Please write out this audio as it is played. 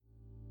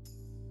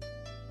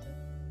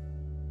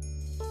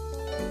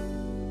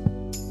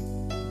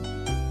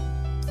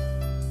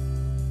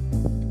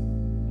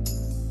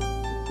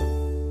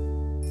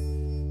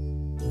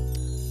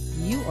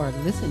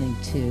are listening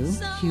to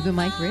Cue the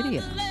Mic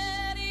Radio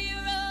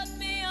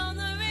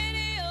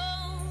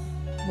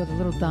with a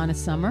little Donna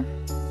Summer.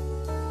 Did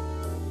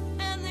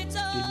we do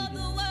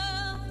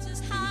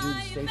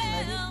the station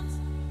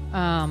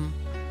ID?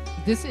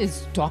 This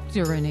is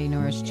Dr. Renee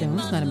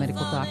Norris-Jones, not a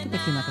medical doctor, but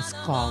you're like a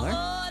scholar.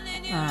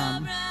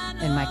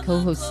 And my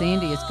co-host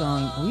Sandy is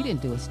going, we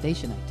didn't do a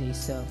station ID,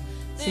 so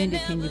Sandy,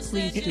 can you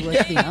please do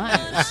us the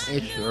honors?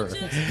 Sure.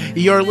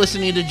 You're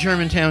listening to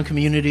Germantown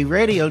Community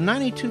Radio,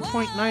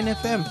 92.9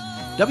 FM,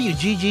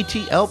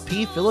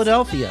 WGGT-LP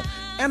Philadelphia,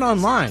 and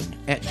online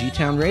at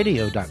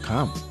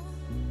gtownradio.com.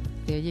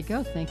 There you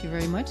go. Thank you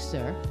very much,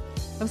 sir.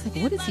 I was like,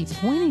 what is he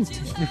pointing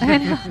to?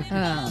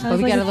 But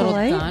we like, got a it's little a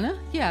light? Donna.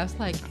 Yeah, I was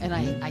like, and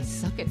I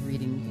suck at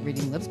reading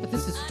lips, but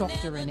this is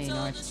Dr. Renee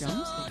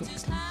Norris-Jones.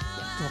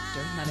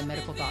 Doctor, not a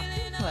medical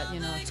doctor, but,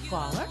 a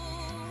scholar.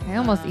 I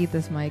almost eat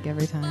this mic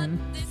every time.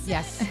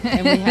 Yes,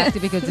 and we have to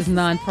because it's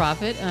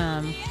nonprofit.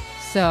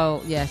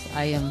 So, yes,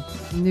 I am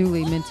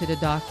newly minted a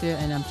doctor,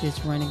 and I'm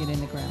just running it in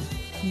the ground.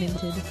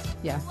 Minted.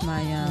 Yeah,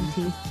 my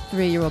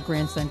 3-year-old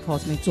grandson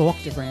calls me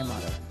Doctor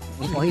Grandmother.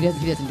 Well, he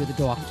doesn't do the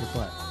doctor,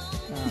 but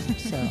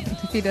so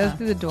If he does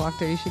do the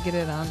doctor, you should get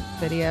it on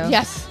video.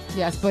 yes.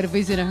 But if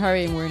he's in a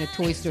hurry and we're in a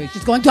toy store, he's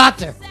just going,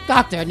 Doctor,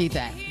 I need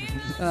that.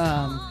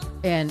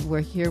 And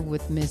we're here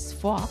with Miss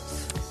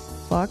Fox.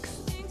 Fox.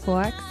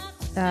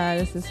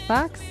 This is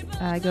Fox.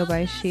 I go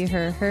by she,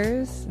 her,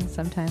 hers, and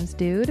sometimes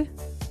dude.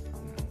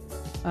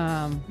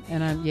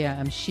 And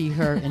I'm she,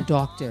 her, and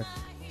doctor.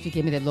 She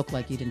gave me that look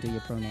like you didn't do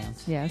your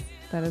pronouns. Yes,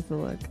 that is the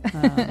look.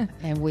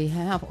 And we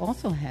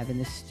also have in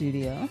the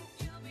studio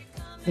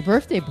the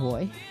birthday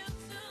boy.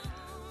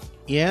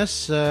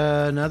 Yes,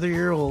 another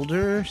year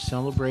older,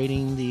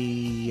 celebrating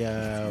the,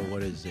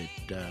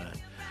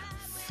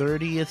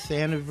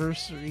 30th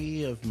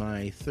anniversary of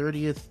my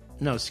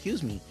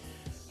 32nd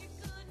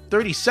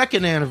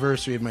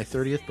anniversary of my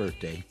 30th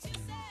birthday.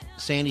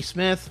 Sandy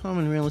Smith, home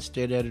and real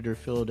estate editor,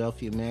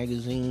 Philadelphia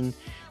Magazine,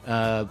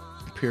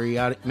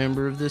 periodic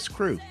member of this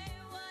crew.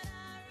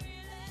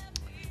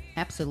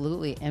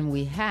 Absolutely. And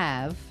we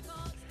have...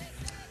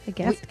 A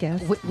guest.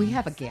 We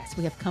have a guest.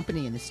 We have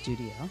company in the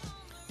studio.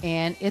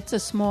 And it's a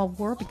small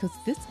world because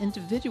this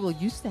individual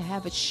used to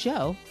have a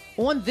show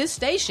on this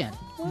station.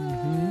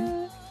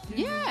 Mm-hmm.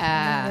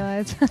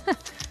 Yeah.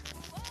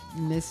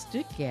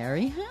 Mr.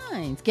 Gary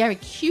Hines. Gary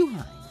Q.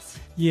 Hines.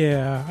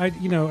 Yeah,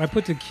 I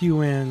put the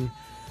Q in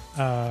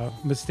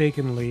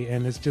mistakenly,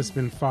 and it's just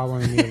been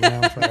following me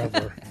around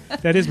forever.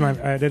 That is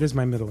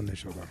my middle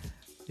initial, though.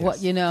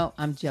 Yes. Well,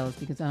 I'm jealous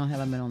because I don't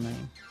have a middle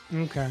name.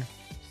 Okay.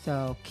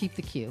 So keep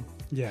the Q.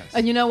 Yes.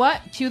 And you know what?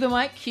 Cue the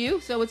mic,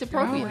 Q. So it's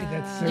appropriate. Oh,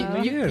 that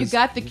certainly you is.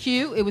 got the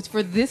Q. It was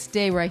for this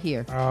day right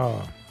here.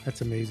 Oh, that's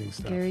amazing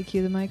stuff. Gary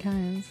Q. the Mike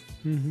Hines.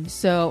 Mm-hmm.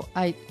 So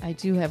I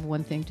do have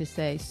one thing to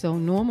say. So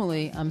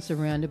normally I'm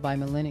surrounded by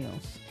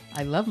millennials.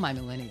 I love my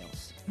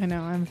millennials. I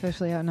know, I'm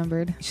officially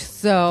outnumbered.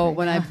 So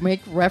when I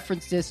make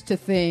references to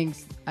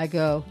things, I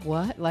go,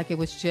 what? Like it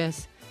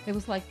was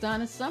like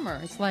Donna Summer.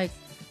 It's like,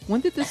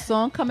 when did this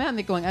song come out? And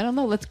they're going, I don't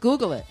know, let's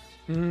Google it.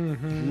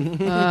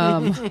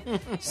 Mm-hmm.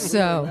 So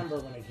I remember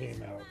when it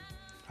came out.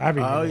 I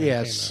remember when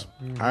Yes. it came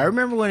out. Mm-hmm. I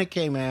remember when it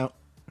came out.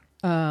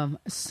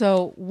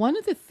 So one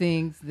of the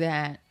things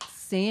that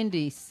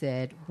Sandy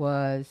said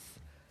was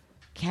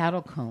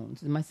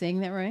catacombs. Am I saying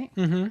that right?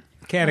 Mm-hmm.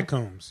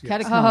 Catacombs. Yes.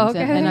 Catacombs. Oh,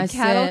 okay. And I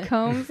Cattle said,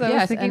 combs. I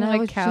yes, was thinking and I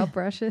like was cow just-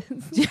 brushes.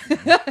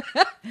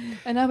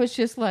 and I was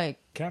just like,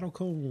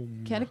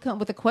 Catacomb. catacomb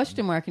with a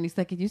question mark. And he's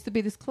like, it used to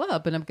be this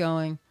club. And I'm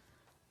going,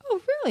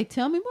 oh, really?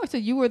 Tell me more. So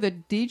you were the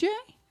DJ?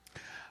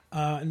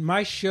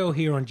 My show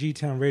here on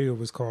G-Town Radio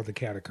was called The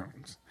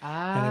Catacombs.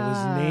 And it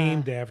was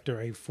named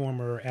after a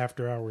former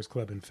after-hours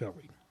club in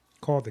Philly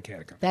called The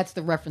Catacombs. That's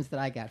the reference that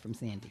I got from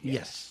Sandy.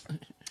 Yes.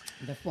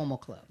 The formal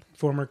club.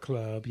 Former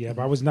club, yeah.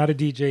 But I was not a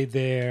DJ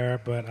there,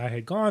 but I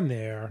had gone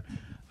there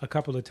a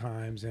couple of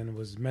times and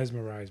was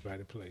mesmerized by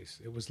the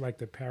place. It was like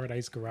the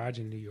Paradise Garage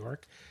in New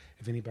York,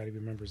 if anybody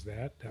remembers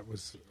that. That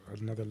was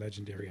another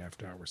legendary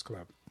after-hours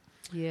club.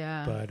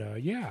 Yeah. But,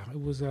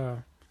 it was...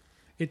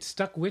 it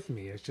stuck with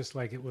me. It's just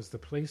like it was the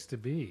place to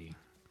be.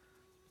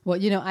 Well,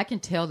 I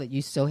can tell that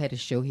you so had a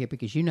show here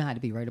because you know how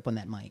to be right up on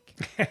that mic.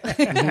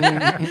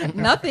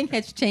 Nothing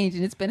has changed,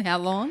 and it's been how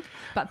long?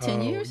 About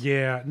 10 years?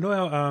 Yeah.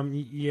 No,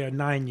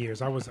 9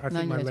 years. I think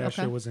 9 my years, last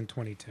okay. show was in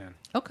 2010.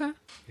 Okay.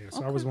 Yeah,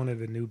 so I was one of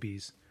the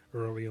newbies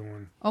early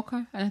on.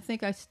 Okay. And I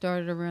think I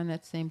started around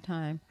that same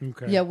time.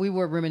 Okay. Yeah, we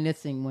were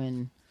reminiscing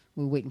when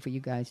we were waiting for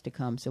you guys to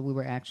come, so we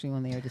were actually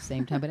on there at the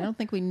same time, but I don't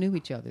think we knew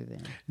each other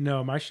then.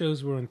 No, my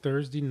shows were on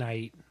Thursday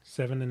night,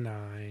 7 to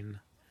 9.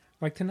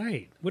 Like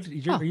tonight.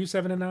 Are you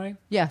 7 to 9?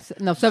 Yes.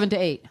 No, 7 to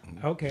 8.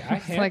 Okay. I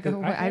had like, the,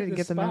 I didn't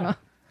get the memo.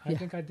 I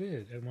think I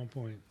did at one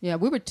point. Yeah,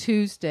 we were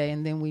Tuesday,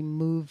 and then we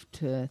moved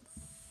to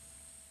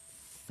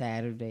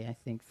Saturday, I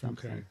think,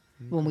 something. Okay.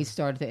 When we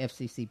started the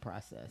FCC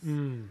process,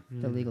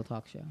 the legal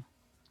talk show.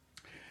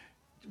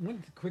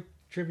 One quick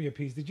trivia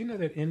piece. Did you know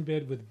that In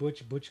Bed with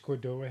Butch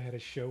Cordova had a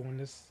show on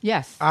this?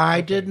 Yes.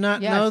 I did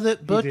not Yes. know that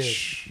He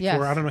Butch. Yes.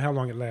 For I don't know how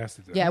long it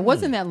lasted. Though. Yeah, it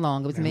wasn't that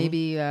long. It was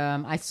maybe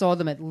I saw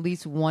them at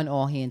least one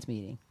all hands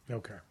meeting.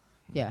 Okay.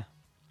 Yeah,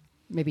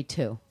 maybe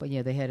two. But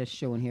yeah, they had a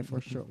show in here for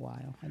a short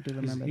while. I do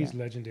remember He's that.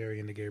 legendary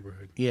in the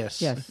neighborhood.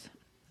 Yes. Yes,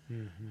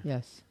 Mm-hmm.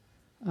 yes.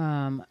 Be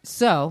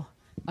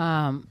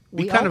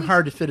We kind of always-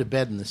 hard to fit a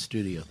bed in the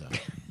studio,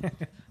 though.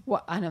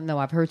 Well, I don't know.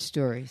 I've heard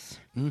stories,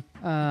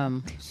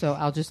 so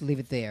I'll just leave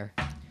it there.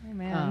 Hey,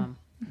 man.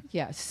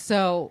 Yeah.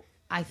 So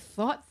I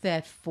thought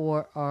that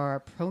for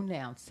our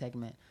pronoun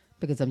segment,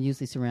 because I'm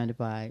usually surrounded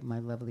by my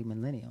lovely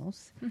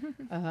millennials,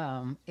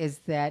 is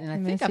that, and I I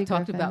think miss I've you,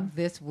 talked Griffin. about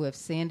this with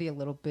Sandy a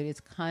little bit.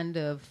 It's kind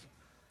of,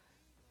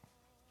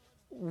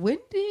 when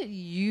did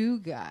you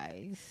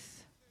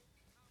guys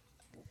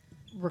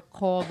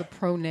recall the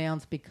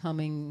pronouns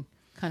becoming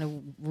kind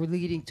of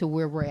leading to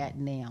where we're at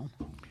now?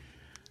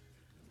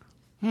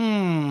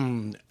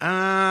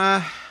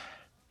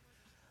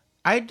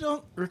 I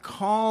don't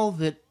recall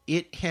that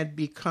it had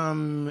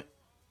become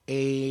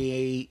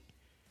a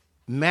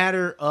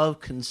matter of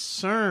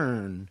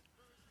concern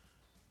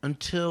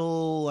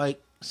until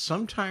like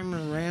sometime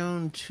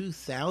around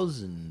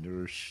 2000,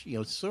 or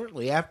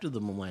certainly after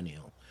the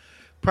millennial.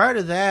 Prior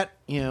to that,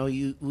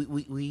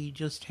 we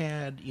just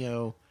had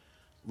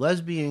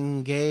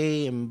lesbian,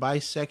 gay, and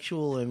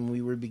bisexual, and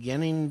we were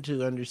beginning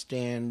to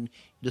understand,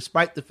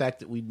 despite the fact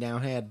that we now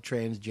had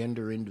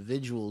transgender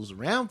individuals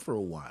around for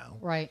a while,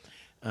 Right.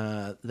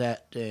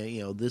 that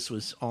this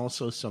was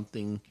also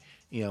something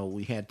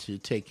we had to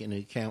take into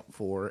account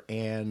for,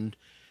 and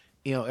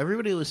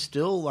everybody was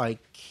still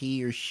like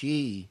he or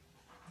she.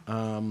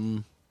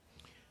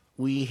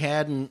 We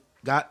hadn't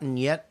gotten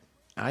yet.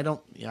 I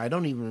don't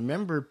even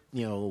remember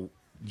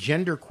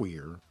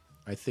genderqueer.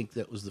 I think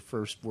that was the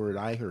first word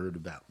I heard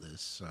about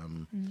this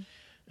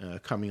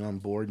coming on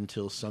board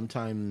until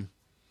sometime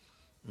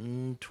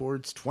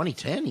towards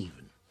 2010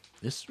 even.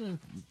 This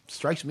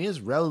strikes me as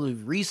a relatively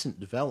recent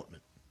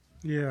development.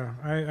 Yeah,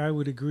 I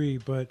would agree,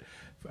 but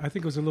I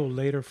think it was a little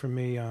later for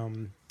me.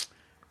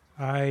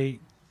 I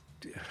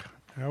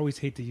always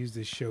hate to use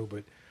this show,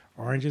 but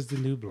Orange is the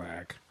New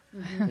Black,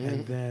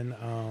 and then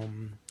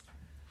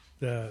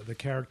the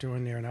character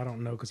in there, and I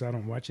don't know because I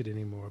don't watch it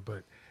anymore,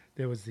 but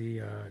there was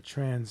the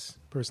trans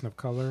person of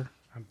color,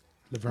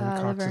 Laverne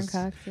Cox. Laverne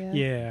Cox, yeah.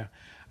 Yeah.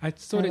 I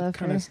love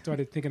her.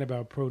 started thinking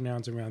about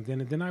pronouns around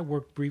then, and then I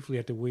worked briefly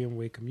at the William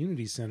Way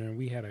Community Center,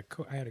 and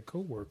I had a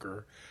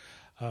coworker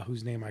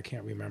whose name I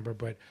can't remember,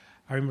 but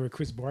I remember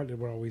Chris Bartlett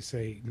would always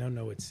say,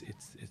 "No, it's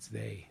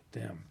they,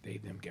 them,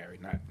 Gary,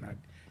 not,"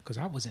 because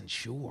I wasn't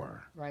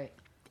sure Right.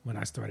 when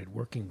I started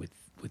working with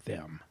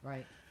them.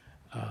 Right.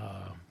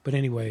 But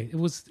anyway,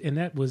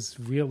 that was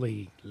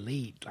really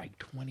late, like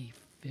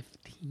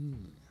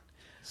 2015.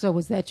 So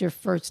was that your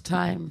first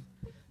time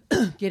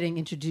getting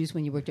introduced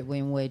when you worked at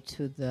Wayne Wade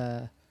to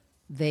the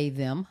they,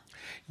 them?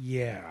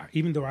 Yeah,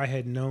 even though I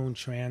had known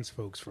trans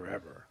folks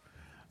forever,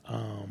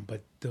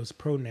 but those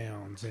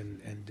pronouns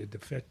and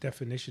the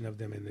definition of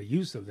them and the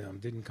use of them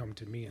didn't come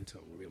to me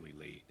until really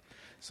late.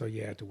 So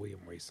yeah, at the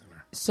William Way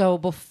Center. So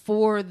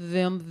before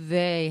them,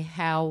 they,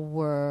 how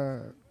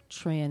were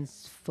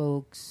trans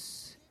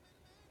folks?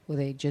 Were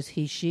they just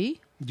he,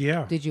 she?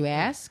 Yeah. Did you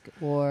ask?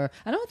 Or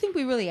I don't think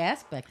we really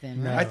asked back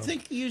then, right? I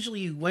think usually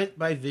you went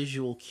by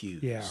visual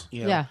cues. Yeah.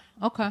 Yeah.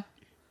 Okay.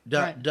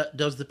 Right.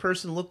 Does the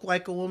person look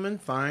like a woman?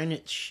 Fine,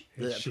 it's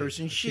that she.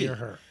 person It's she. she or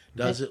her.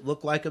 Does it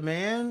look like a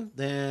man?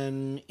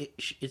 Then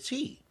it's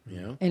he.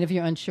 And if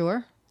you're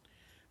unsure,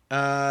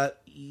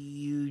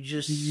 You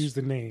just You use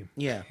the name,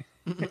 yeah.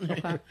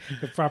 okay.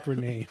 the proper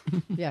name.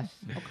 Yes.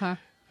 Okay.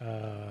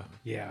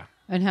 Yeah.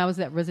 And how is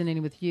that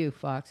resonating with you,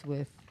 Fox?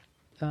 With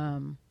I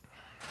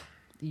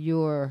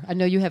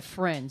know you have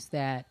friends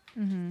that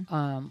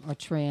are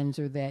trans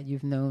or that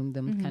you've known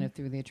them kind of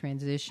through their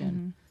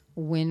transition.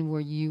 When were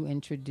you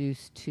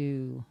introduced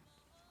to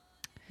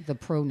the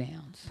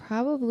pronouns?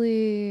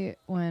 Probably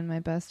when my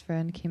best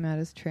friend came out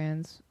as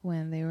trans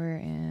when they were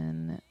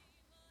in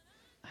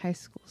high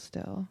school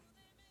still.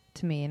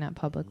 To me, not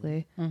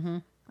publicly. Mm-hmm.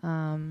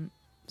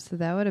 So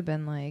that would have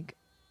been like,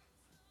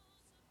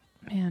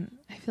 man,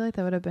 I feel like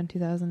that would have been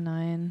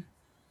 2009.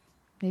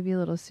 Maybe a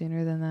little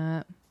sooner than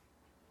that.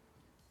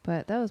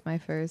 But that was my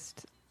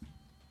first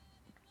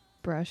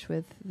brush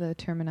with the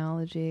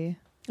terminology.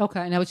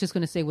 Okay. And I was just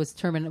going to say, was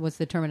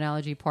the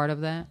terminology part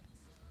of that?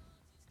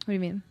 What do you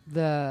mean?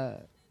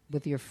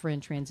 With your friend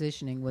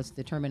transitioning, was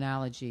the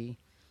terminology,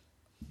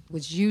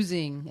 was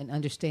using and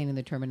understanding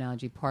the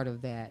terminology part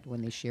of that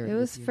when they shared it? It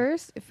was with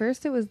you?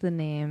 first it was the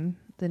name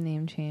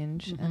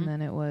change, and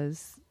then it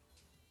was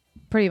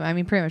pretty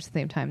much the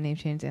same time, name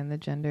change and the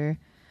gender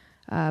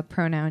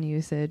pronoun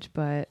usage.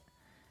 But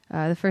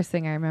the first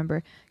thing I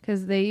remember,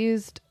 because they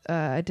used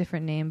a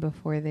different name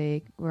before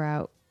they were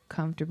out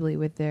comfortably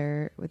with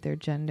their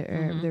gender,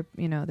 or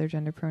their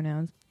gender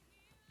pronouns.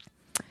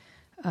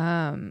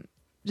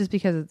 Just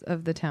because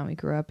of the town we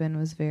grew up in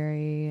was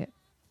very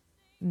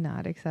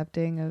not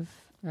accepting of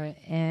Right.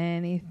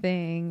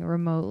 anything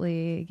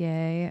remotely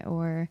gay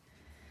or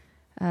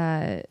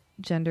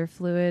gender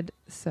fluid,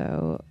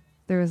 so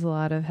there was a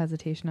lot of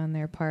hesitation on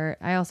their part.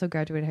 I also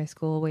graduated high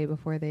school way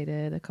before they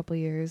did, a couple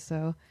years,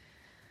 so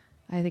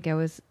I think I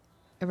was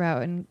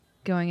about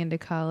going into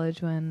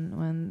college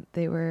when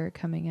they were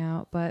coming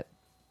out.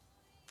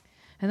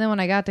 And then when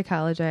I got to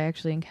college, I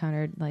actually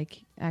encountered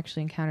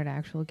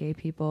actual gay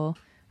people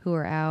who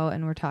were out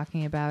and were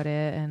talking about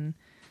it and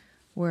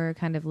were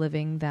kind of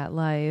living that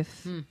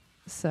life.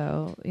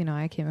 So,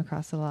 I came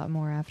across a lot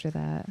more after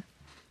that.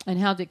 And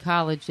how did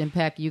college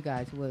impact you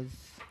guys? What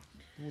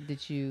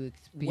was your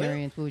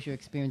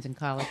experience in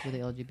college with the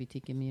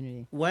LGBT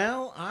community?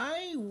 Well,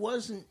 I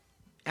wasn't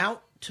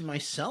out to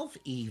myself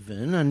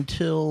even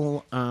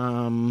until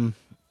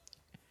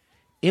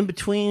in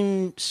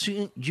between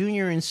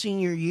junior and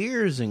senior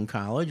years in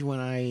college, when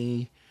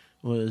I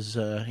was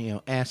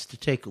asked to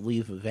take a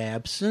leave of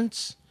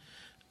absence.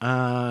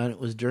 It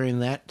was during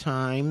that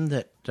time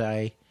that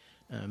I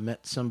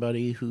met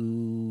somebody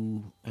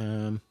who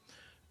kind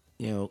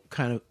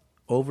of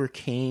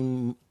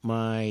overcame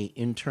my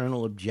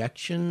internal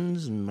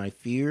objections and my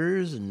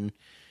fears and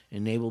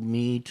enabled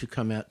me to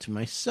come out to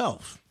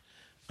myself.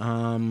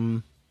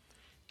 After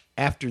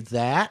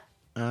that,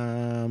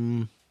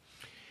 well,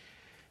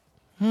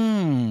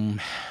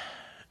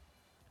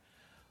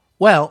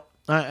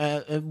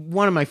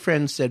 one of my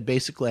friends said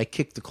basically I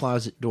kicked the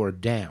closet door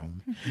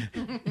down.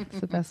 That's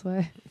the best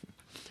way.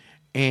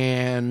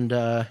 And,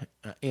 I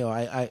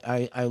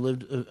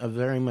lived a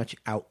very much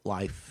out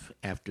life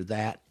after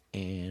that,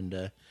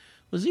 and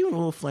was even a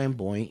little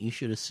flamboyant. You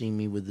should have seen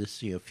me with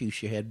this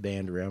fuchsia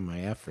headband around my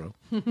afro.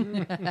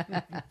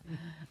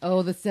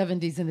 Oh, the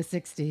 70s and the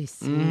 60s.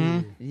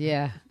 Mm-hmm.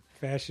 Yeah.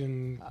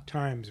 Fashion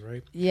times,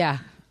 right? Yeah.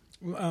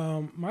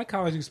 My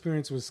college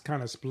experience was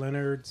kind of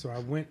splintered, so I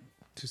went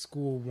to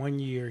school 1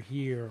 year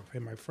here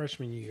in my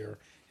freshman year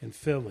in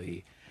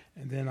Philly,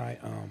 and then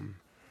I'm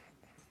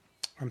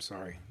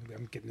sorry,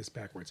 I'm getting this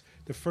backwards.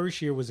 The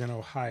first year was in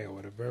Ohio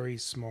at a very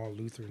small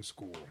Lutheran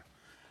school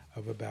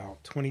of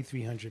about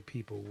 2,300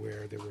 people,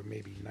 where there were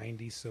maybe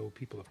 90 so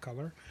people of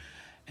color.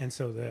 And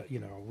so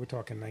we're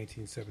talking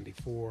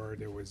 1974.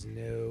 There was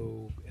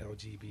no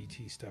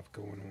LGBT stuff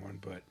going on,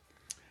 but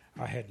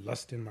I had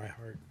lust in my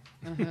heart.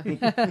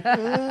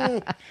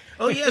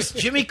 Oh, yes,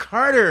 Jimmy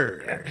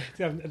Carter.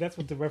 That's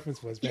what the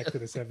reference was, back to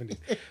the 70s.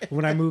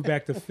 When I moved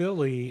back to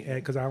Philly,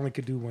 because I only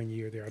could do 1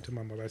 year there, I told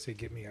my mother, I said,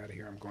 get me out of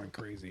here. I'm going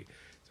crazy.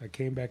 So I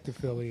came back to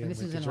Philly. And this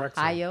went is to in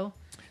Drexel. Ohio?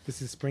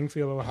 This is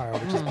Springfield, Ohio,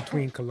 which is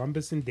between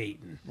Columbus and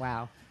Dayton.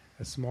 Wow.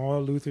 A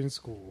small Lutheran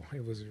school.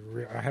 It was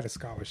I had a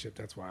scholarship.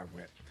 That's why I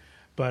went.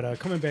 But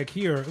coming back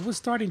here, it was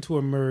starting to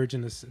emerge in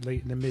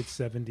the mid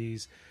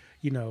 70s.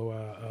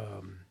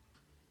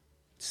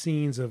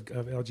 Scenes of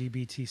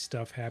LGBT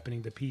stuff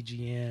happening, the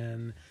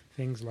PGN,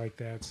 things like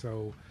that.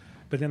 So,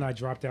 but then I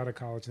dropped out of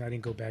college and I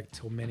didn't go back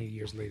till many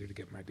years later to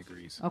get my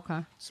degrees. Okay.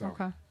 So,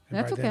 okay. And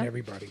That's by then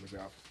everybody was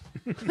out.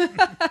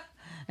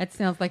 That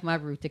sounds like my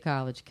route to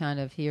college, kind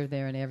of here,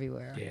 there, and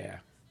everywhere. Yeah.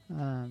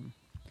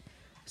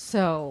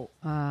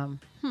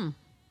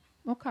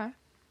 Okay.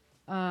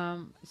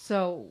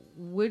 So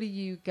what do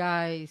you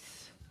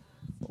guys?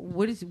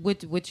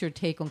 What's your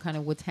take on kind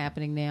of what's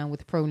happening now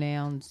with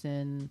pronouns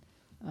and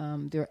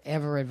they're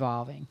ever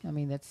evolving? I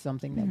mean, that's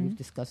something that we've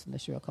discussed in the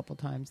show a couple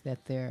times,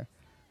 that they're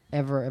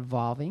ever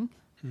evolving.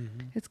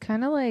 Mm-hmm. It's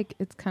kind of like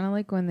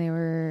when they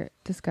were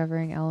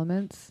discovering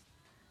elements,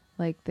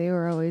 like they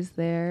were always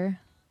there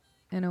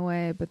in a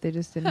way, but they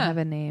just didn't have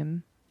a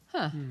name.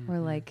 Huh. Or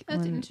like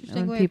That's an when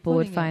interesting way of people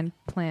would putting find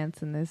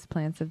plants, and these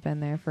plants have been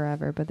there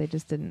forever, but they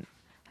just didn't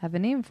have a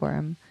name for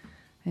them.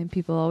 And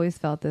people always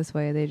felt this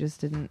way. They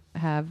just didn't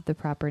have the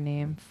proper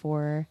name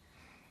for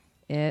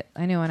it.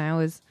 I know when I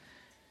was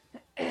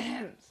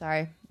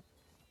sorry,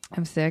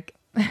 I'm sick.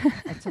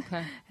 That's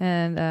okay.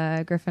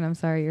 And Griffin, I'm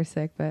sorry you're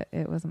sick, but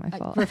it wasn't my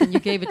fault. Griffin, you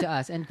gave it to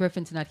us, and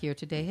Griffin's not here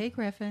today. Hey,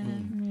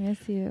 Griffin. Yes,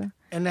 you.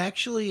 And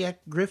actually,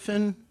 at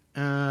Griffin,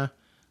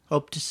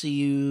 hope to see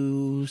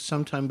you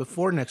sometime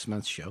before next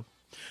month's show,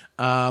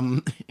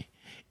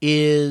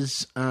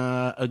 is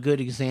a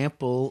good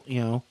example.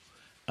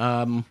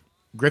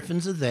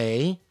 Griffin's a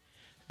they,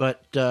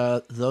 but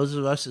those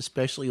of us,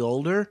 especially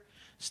older,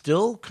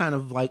 still kind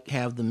of like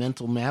have the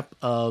mental map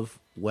of,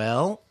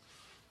 well,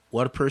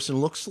 what a person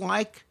looks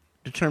like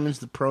determines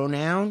the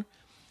pronoun,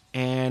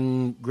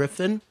 and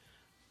Griffin,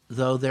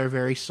 though they're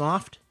very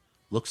soft,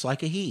 looks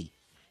like a he.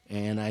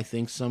 And I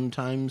think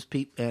sometimes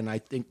people, and I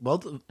think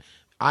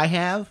I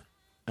have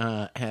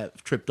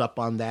tripped up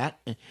on that,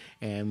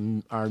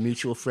 and our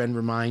mutual friend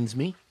reminds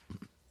me.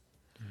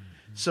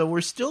 So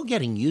we're still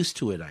getting used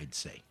to it, I'd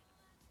say.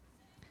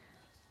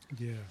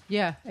 Yeah.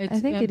 Yeah. I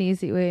think an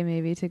easy way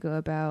maybe to go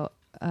about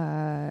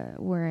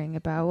worrying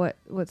about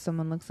what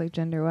someone looks like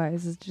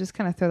gender-wise is to just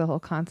kind of throw the whole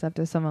concept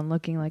of someone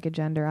looking like a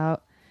gender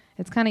out.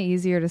 It's kind of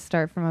easier to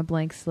start from a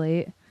blank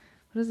slate.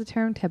 What is the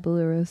term?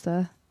 Tabula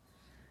rasa.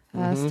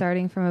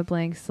 Starting from a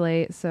blank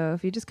slate. So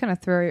if you just kind of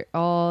throw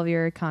all of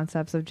your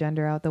concepts of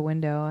gender out the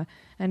window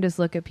and just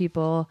look at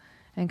people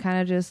and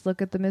kind of just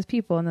look at them as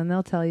people, and then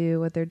they'll tell you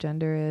what their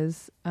gender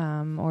is,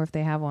 or if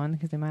they have one,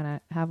 because they might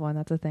not have one.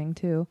 That's a thing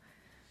too.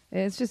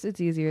 It's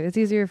easier. It's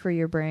easier for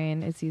your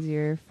brain. It's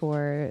easier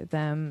for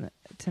them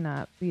to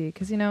not be,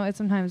 because, it's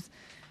sometimes,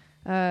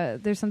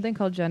 there's something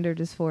called gender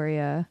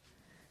dysphoria,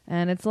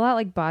 and it's a lot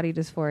like body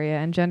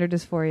dysphoria, and gender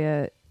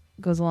dysphoria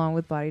goes along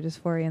with body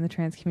dysphoria in the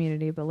trans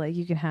community, but like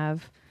you can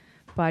have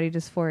body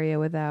dysphoria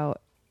without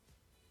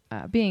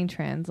being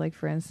trans. Like,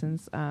 for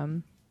instance,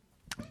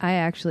 I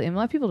actually, and a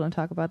lot of people don't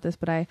talk about this,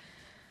 but I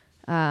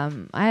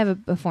have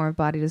a form of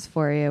body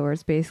dysphoria where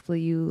it's basically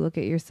you look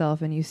at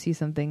yourself and you see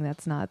something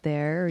that's not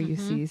there, or you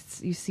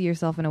see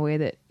yourself in a way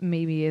that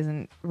maybe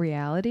isn't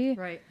reality.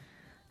 Right.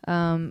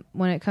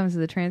 When it comes to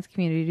the trans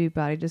community,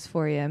 body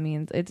dysphoria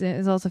means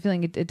it's also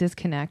feeling a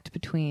disconnect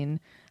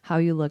between how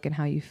you look and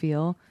how you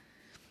feel.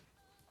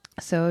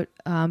 So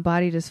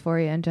body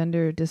dysphoria and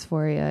gender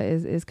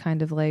dysphoria is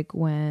kind of like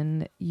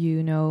when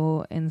you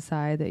know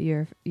inside that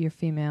you're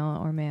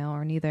female or male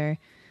or neither,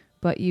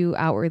 but you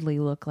outwardly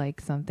look like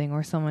something,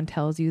 or someone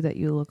tells you that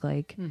you look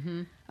like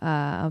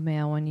a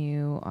male when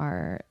you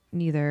are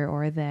neither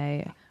or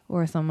they,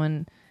 or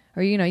someone,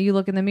 or you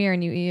look in the mirror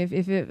and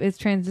if it's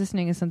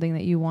transitioning is something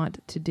that you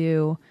want to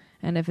do,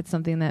 and if it's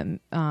something that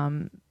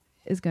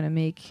is going to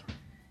make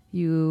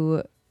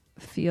you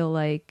feel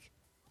like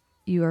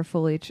you are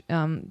fully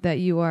that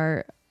you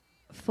are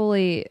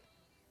fully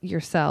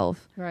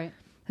yourself, Right.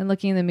 and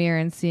looking in the mirror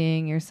and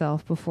seeing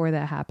yourself before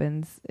that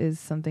happens is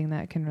something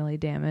that can really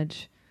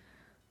damage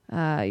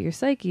your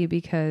psyche,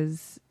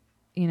 because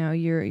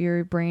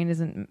your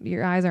brain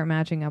your eyes aren't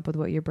matching up with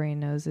what your brain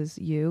knows is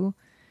you,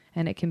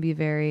 and it can be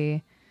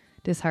very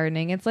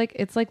disheartening. It's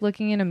like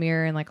looking in a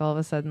mirror and like all of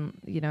a sudden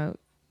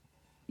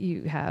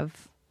you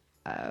have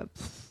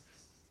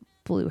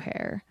blue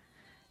hair,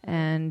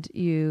 and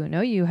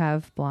you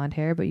have blonde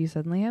hair, but you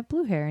suddenly have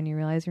blue hair, and you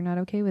realize you're not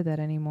okay with that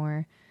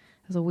anymore.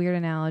 It's a weird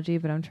analogy,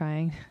 but I'm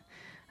trying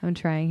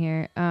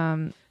here.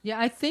 Yeah,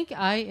 I think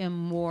I am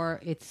more.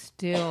 It's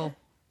still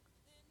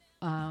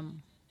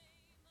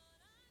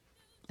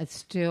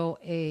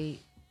a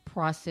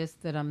process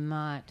that I'm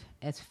not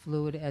as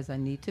fluid as I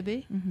need to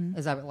be,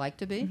 as I would like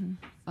to be.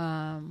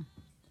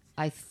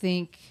 I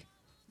think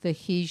the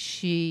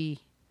he/she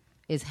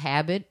is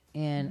habit,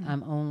 and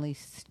I'm only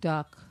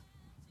stuck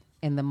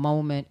in the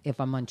moment if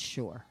I'm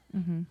unsure.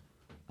 And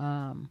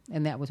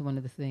that was one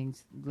of the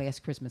things.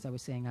 Last Christmas, I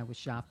was saying I was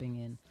shopping,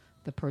 and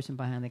the person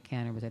behind the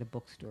counter was at a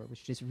bookstore,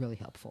 which is just really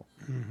helpful.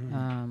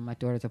 My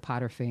daughter's a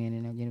Potter fan,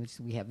 and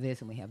we have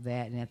this and we have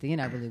that. And at the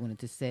end, I really wanted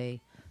to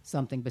say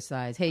something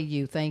besides "Hey,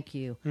 you, thank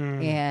you,"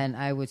 and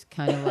I was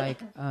kind of like,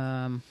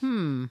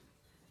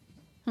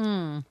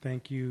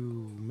 Thank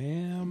you,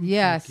 ma'am.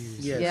 Yes,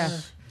 Thank you.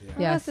 Yes. Well,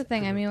 that's the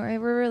thing. I mean,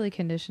 we're really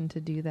conditioned to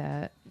do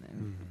that.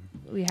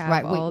 We have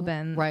Right, all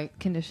been right.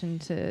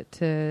 conditioned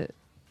to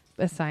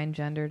assign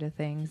gender to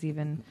things,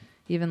 even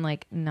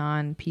like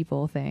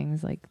non-people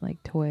things,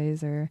 like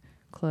toys or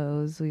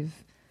clothes.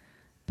 We've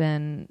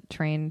been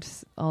trained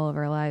all of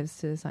our lives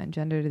to assign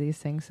gender to these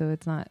things, so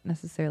it's not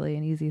necessarily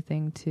an easy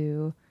thing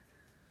to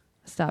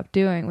stop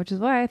doing, which is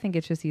why I think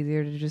it's just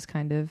easier to just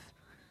kind of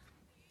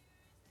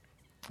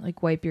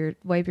like wipe your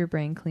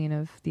brain clean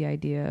of the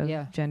idea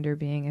of gender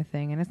being a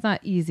thing. And it's not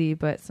easy,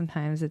 but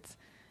sometimes it's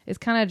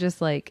kind of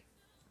just like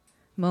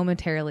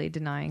momentarily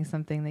denying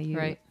something that you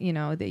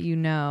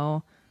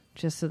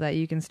just so that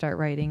you can start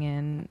writing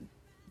in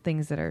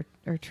things that are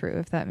true,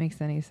 if that makes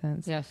any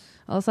sense. Yes.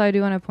 Also, I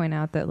do want to point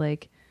out that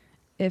like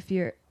if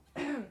you're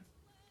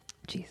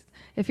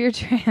if you're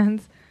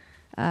trans,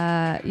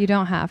 you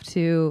don't have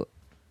to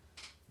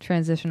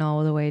transition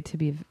all the way to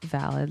be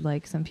valid.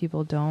 Like, some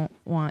people don't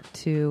want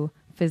to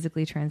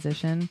physically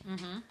transition,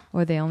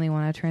 or they only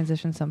want to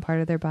transition some part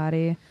of their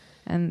body,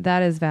 and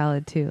that is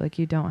valid too. Like,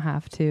 you don't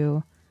have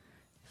to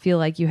feel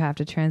like you have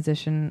to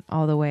transition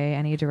all the way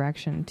any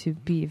direction to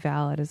be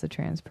valid as a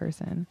trans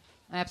person.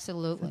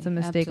 Absolutely. It's a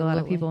mistake a lot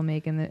of people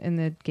make in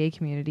the gay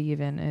community,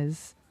 even,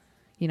 is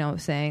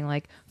saying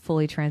like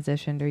fully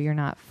transitioned, or you're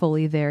not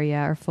fully there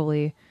yet, or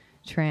fully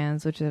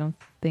trans, which I don't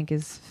think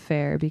is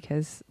fair,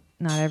 because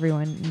not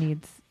everyone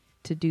needs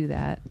to do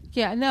that.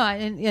 Yeah, no,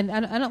 and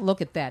I don't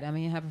look at that. I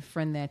mean, I have a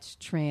friend that's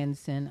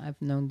trans, and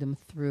I've known them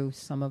through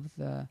some of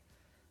the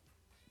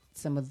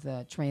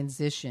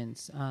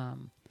transitions.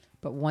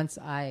 But once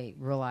I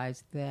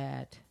realized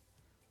that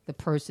the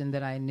person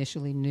that I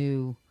initially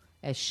knew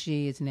as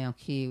she is now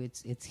he,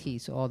 it's he.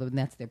 So although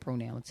that's their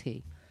pronoun, it's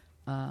he.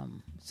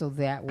 So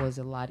that was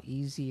a lot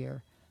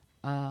easier.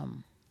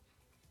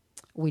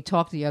 We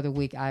talked the other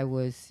week. I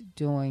was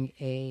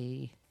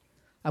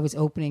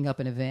opening up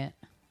an event,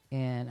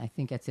 and I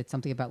think I said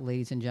something about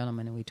ladies and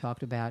gentlemen, and we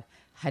talked about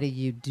how do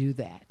you do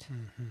that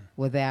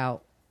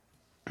without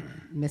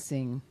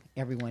missing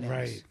everyone else.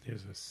 Right.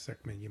 There's a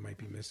segment you might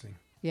be missing.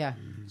 Yeah.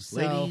 So,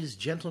 Ladies,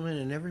 gentlemen,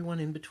 and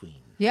everyone in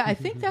between. yeah, I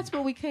think that's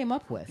what we came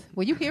up with.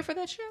 Were you here for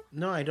that show?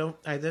 No, I don't.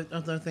 I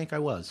don't think I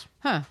was.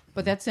 Huh.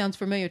 But that sounds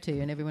familiar to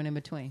you, and everyone in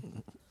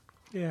between.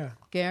 Yeah.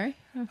 Gary?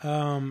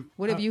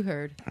 What have you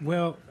heard?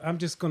 Well, I'm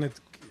just going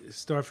to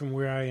start from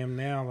where I am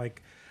now.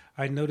 Like,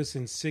 I notice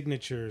in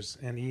signatures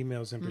and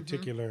emails in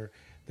particular,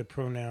 the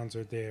pronouns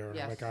are there.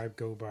 Yes. Like I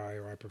go by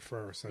or I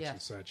prefer such Yes.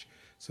 and such.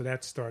 So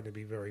that's starting to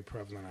be very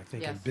prevalent, I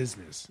think, in Yes.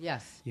 business.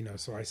 Yes.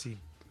 So I see,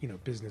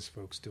 business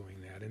folks doing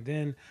that. And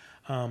then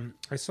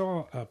I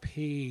saw a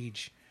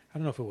page, I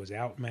don't know if it was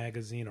Out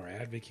Magazine or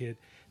Advocate,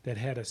 that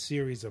had a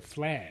series of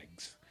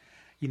flags,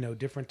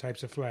 different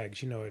types of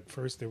flags. At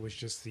first there was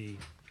just the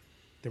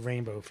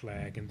rainbow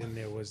flag, and then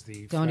there was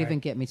the Don't flag. even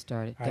get me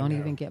started. I Don't know.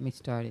 even get me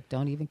started.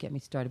 Don't even get me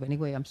started. But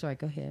anyway, I'm sorry.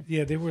 Go ahead.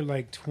 Yeah, there were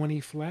like 20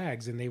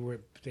 flags, and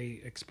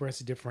they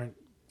expressed different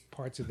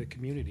parts of the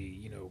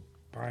community,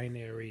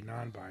 binary,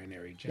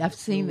 non-binary, gender I've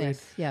seen fluid.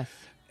 this. Yes.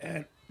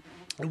 And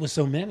it was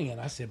so many,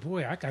 and I said,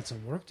 boy, I got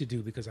some work to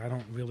do because I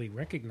don't really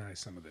recognize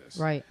some of this.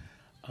 Right.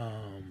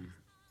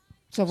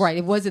 So right,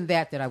 it wasn't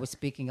that I was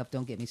speaking of.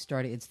 Don't get me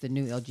started. It's the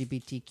new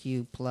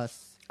LGBTQ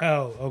plus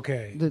Oh,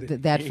 okay.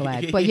 that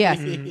flag. But yes,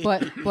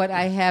 but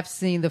I have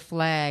seen the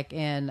flag,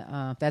 and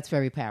that's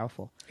very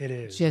powerful. It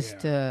is.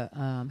 Just yeah.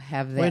 to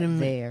have Wait a that minute.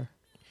 there.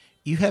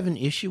 You have an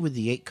issue with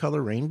the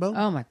 8-color rainbow?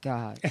 Oh my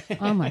God.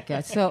 Oh my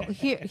God. So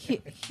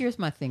here's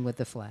my thing with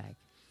the flag.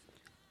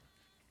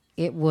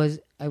 It was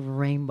a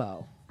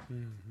rainbow.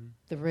 Mm-hmm.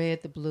 The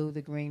red, the blue,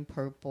 the green,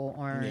 purple,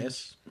 orange.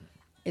 Yes.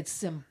 It's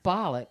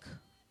symbolic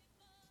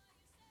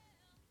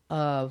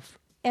of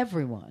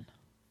everyone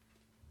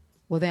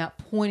without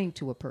pointing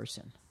to a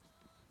person.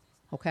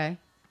 Okay?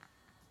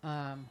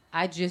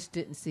 I just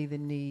didn't see the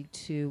need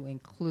to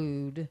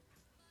include,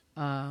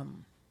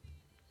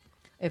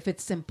 if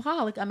it's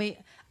symbolic, I mean,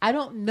 I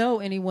don't know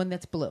anyone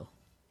that's blue.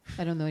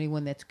 I don't know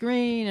anyone that's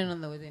green. I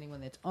don't know anyone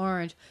that's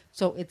orange.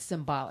 So it's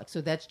symbolic. So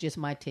that's just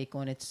my take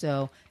on it.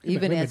 So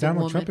even as a Donald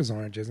woman, Trump is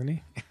orange, isn't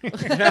he?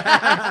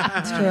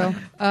 it's true.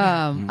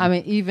 I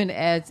mean, even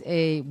as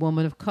a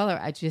woman of color,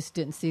 I just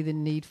didn't see the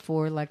need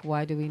for, like,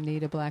 why do we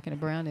need a black and a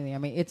brown in there? I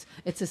mean,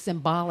 it's a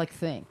symbolic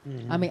thing.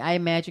 I mean, I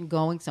imagine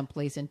going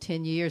someplace in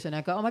 10 years and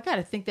I go, oh my God,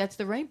 I think that's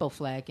the rainbow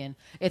flag. And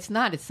it's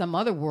not. It's some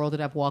other world that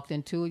I've walked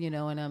into,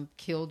 and I'm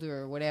killed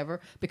or whatever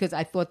because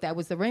I thought that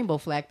was the rainbow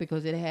flag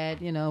because it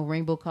had,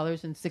 rainbow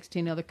colors and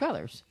 16 other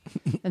colors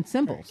and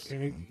symbols.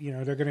 And,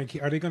 they're going to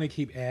are they going to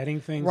keep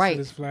adding things Right. to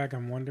this flag?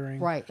 I'm wondering.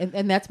 Right.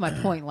 And that's my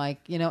point.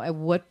 Like, at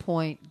what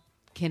point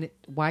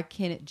why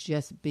can't it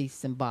just be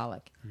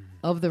symbolic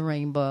of the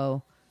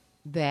rainbow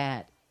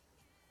that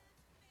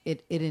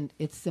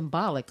it's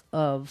symbolic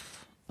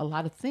of a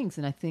lot of things.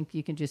 And I think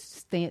you can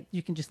just leave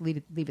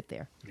it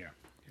there. Yeah,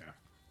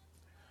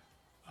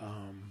 yeah.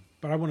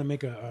 But I want to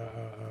make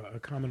a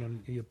comment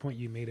on the point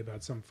you made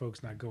about some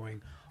folks not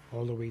going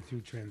all the way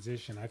through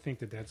transition. I think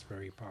that's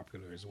very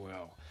popular as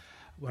well.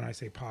 When I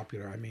say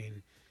popular, I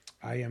mean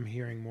I am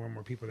hearing more and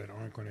more people that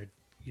aren't going to,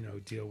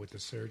 deal with the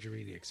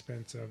surgery, the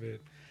expense of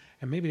it,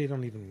 and maybe they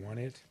don't even want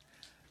it.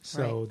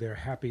 So Right. they're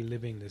happy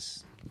living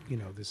this,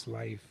 this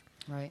life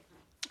Right.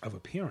 of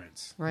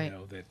appearance. Right.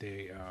 That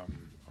they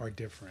are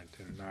different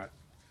and not,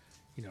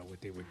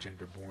 what they were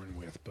gender born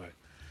with,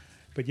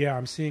 But yeah,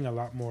 I'm seeing a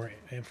lot more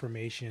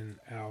information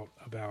out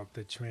about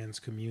the trans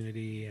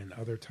community and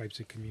other types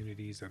of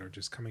communities that are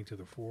just coming to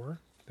the fore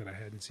that I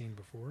hadn't seen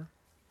before.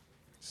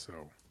 So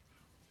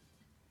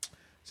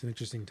it's an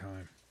interesting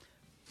time.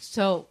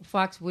 So,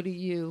 Fox, what do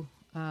you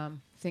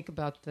think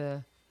about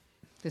the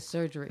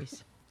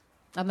surgeries?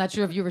 I'm not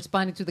sure if you're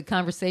responding to the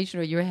conversation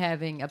or you're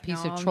having a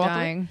piece No, of I'm chocolate.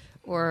 dying.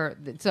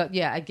 So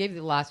I gave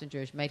you the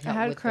lozenges. Make I out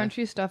had with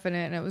crunchy stuff in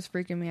it, and it was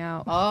freaking me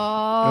out. Oh,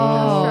 I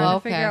was trying to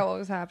okay. figure out what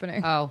was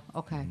happening. Oh,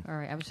 okay. All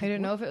right. I I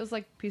didn't know if it was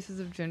like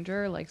pieces of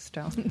ginger or like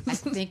stones. I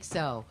think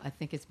so. I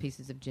think it's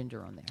pieces of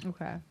ginger on there.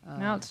 Okay.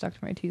 Now it's stuck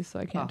to my teeth, so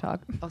I can't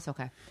talk. Oh, it's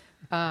okay.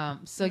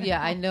 So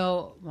yeah, I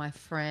know my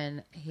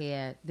friend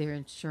had their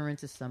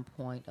insurance at some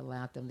point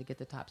allowed them to get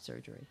the top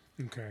surgery,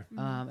 Okay.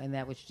 and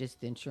that was just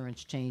the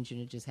insurance change,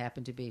 and it just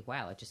happened to be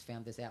wow. I just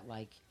found this out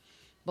like,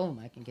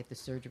 boom, I can get the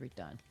surgery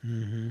done.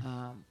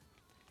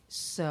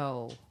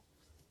 So,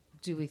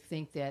 do we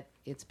think that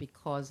it's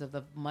because of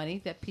the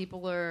money that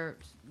people are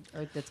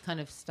that's kind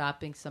of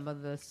stopping some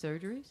of the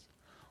surgeries?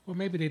 Well,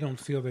 maybe they don't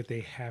feel that they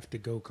have to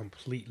go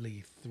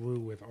completely through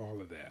with all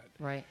of that.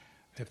 Right.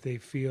 If they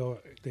feel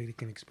they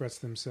can express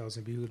themselves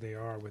and be who they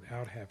are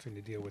without having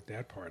to deal with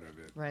that part of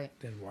it, Right.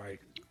 then why,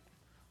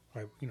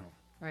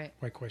 Right.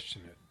 why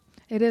question it?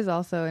 It is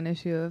also an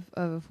issue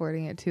of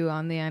affording it too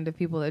on the end of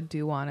people that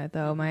do want it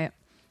though.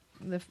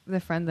 The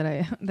friend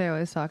that they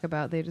always talk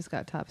about, they just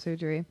got top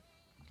surgery.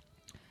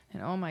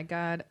 And oh my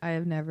God, I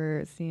have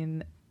never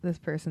seen this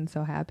person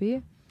so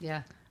happy.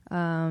 Yeah.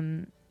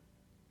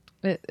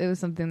 It was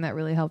something that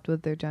really helped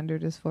with their gender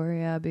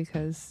dysphoria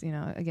because,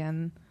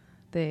 again,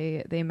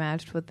 they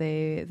matched what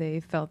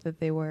they felt that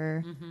they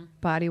were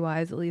body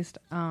wise, at least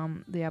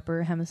the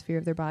upper hemisphere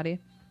of their body.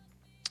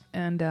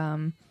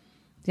 And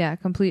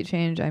complete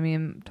change. I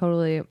mean,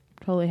 totally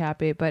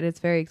happy, but it's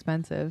very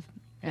expensive.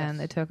 Yes.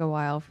 And it took a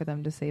while for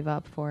them to save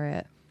up for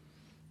it.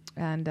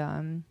 And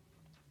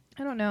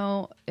I don't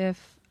know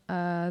if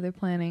they're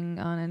planning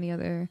on any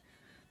other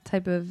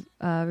type of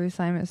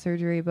reassignment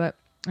surgery, but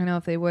I know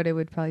if they would, it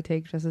would probably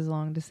take just as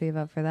long to save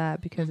up for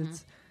that because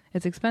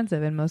it's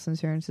expensive, and most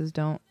insurances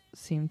don't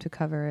seem to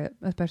cover it,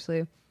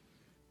 especially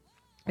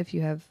if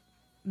you have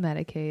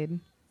Medicaid.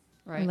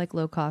 Right. Or like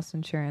low cost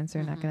insurance.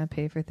 They're not going to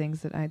pay for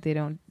things that they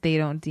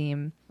don't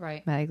deem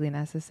Right. medically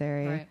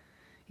necessary. Right.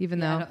 Even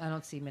Yeah, though I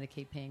don't see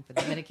Medicaid paying for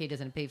that. Medicaid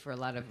doesn't pay for a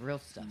lot of real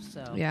stuff,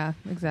 so yeah,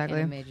 exactly.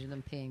 I can't imagine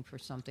them paying for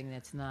something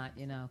that's not,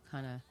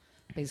 kind of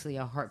basically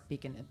a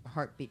heartbeat and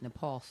a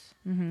pulse.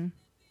 Mm-hmm.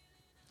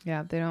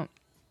 Yeah, they don't,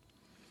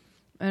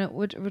 and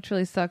which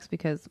really sucks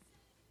because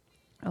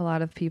a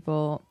lot of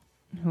people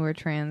who are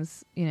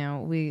trans,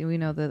 we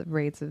know the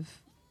rates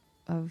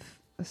of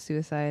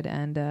suicide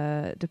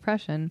and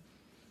depression,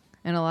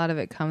 and a lot of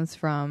it comes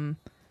from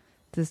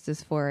this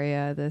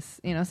dysphoria. This,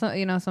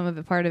 some of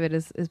it, part of it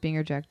is being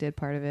rejected.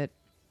 Part of it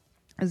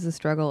is the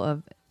struggle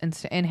of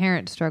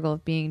inherent struggle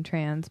of being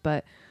trans,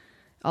 but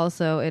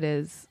also it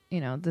is,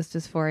 this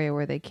dysphoria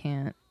where they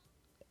can't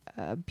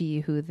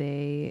be who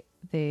they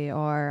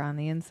are on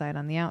the inside,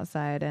 on the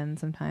outside, and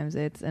sometimes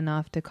it's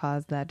enough to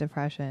cause that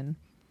depression.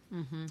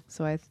 Mm-hmm.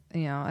 So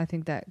I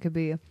think that could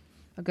be a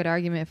good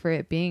argument for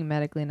it being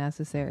medically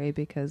necessary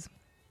because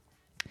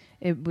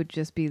it would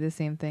just be the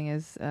same thing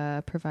as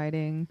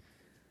providing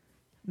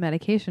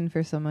medication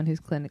for someone who's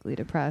clinically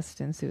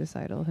depressed and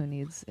suicidal who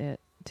needs it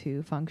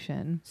to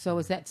function. So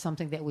is that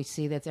something that we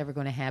see that's ever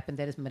going to happen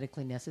that is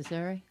medically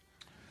necessary?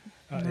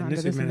 In Under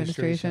this this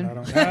administration,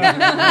 administration.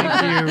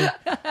 thank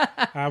you.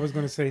 I was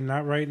going to say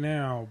not right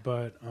now,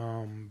 but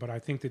I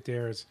think that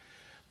there's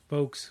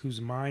folks whose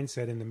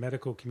mindset in the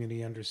medical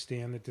community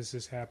understand that this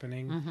is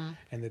happening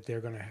and that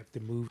they're going to have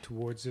to move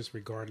towards this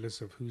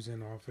regardless of who's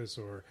in office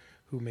or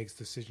who makes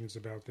decisions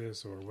about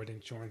this or what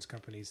insurance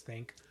companies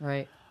think.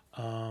 Right.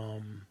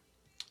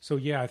 So,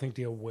 yeah, I think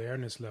the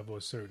awareness level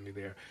is certainly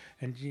there.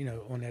 And,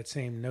 on that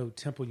same note,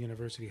 Temple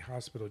University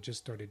Hospital just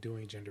started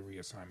doing gender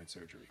reassignment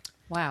surgery.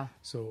 Wow.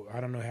 So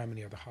I don't know how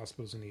many other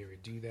hospitals in the area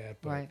do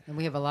that. But, right. And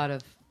we have a lot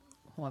of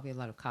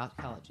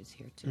colleges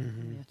here, too.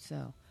 Mm-hmm. Yeah,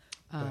 so,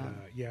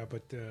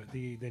 but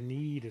the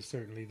need is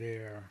certainly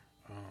there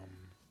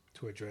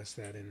to address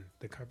that and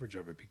the coverage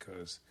of it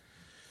because,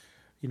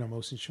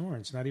 most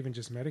insurance, not even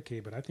just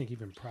Medicaid, but I think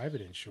even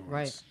private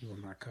insurance will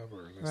not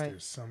cover unless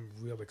there's some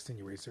real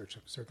extenuating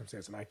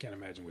circumstance. And I can't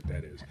imagine what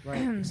that is,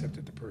 except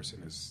that the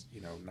person is,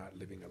 not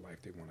living the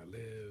life they want to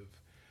live.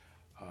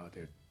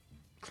 They're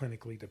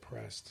clinically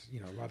depressed,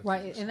 a lot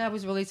of things. And I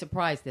was really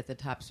surprised that the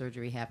top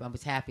surgery happened. I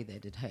was happy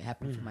that it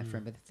happened for my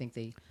friend, but I think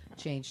they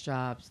changed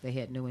jobs. They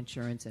had no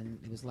insurance, and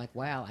it was like,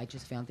 wow, I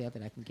just found out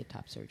that I can get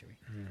top surgery.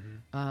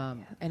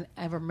 And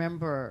I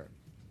remember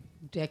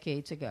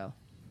decades ago,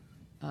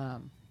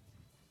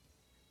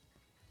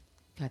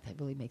 God, that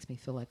really makes me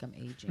feel like I'm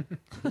aging.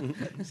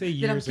 Say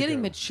years that I'm getting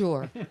ago.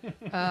 mature.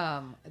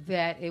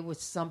 That it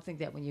was something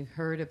that when you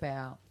heard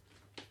about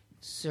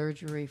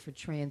surgery for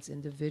trans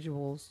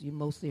individuals, you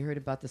mostly heard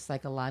about the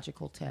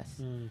psychological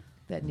tests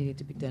that needed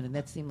to be done, and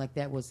that seemed like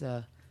that was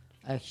a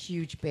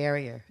huge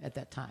barrier at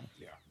that time.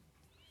 Yeah.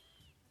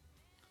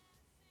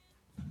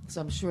 So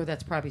I'm sure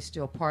that's probably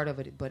still part of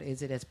it, but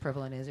is it as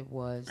prevalent as it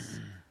was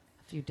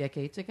a few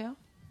decades ago?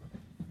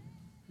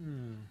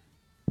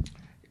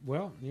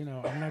 Well,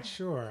 I'm not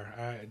sure.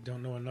 I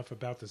don't know enough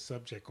about the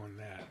subject on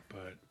that,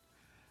 but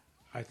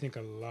I think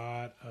a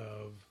lot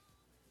of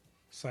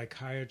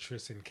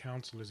psychiatrists and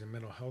counselors and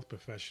mental health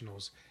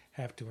professionals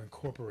have to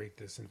incorporate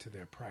this into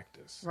their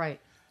practice. Right.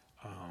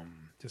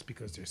 Just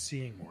because they're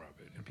seeing more of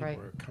it and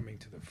people are coming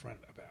to the front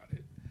about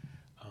it.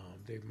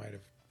 They might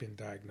have been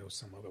diagnosed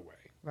some other way.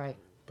 Right.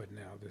 But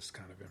now this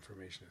kind of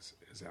information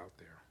is out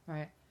there.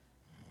 Right.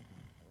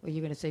 Were you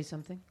going to say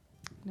something?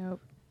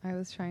 Nope. I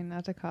was trying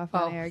not to cough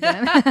on air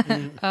again.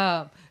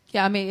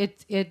 Yeah, I mean,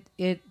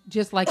 it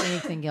just like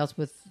anything else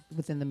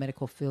within the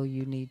medical field,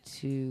 you need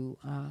to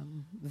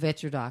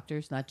vet your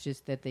doctors, not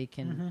just that they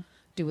can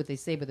do what they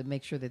say, but to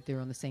make sure that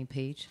they're on the same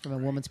page from a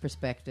woman's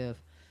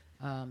perspective.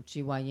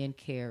 GYN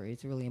care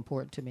is really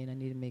important to me, and I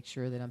need to make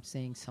sure that I'm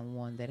seeing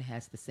someone that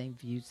has the same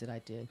views that I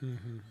did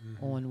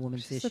on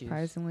women's issues.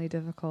 Surprisingly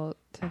difficult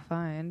to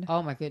find.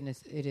 Oh, my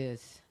goodness, it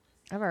is.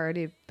 I've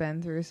already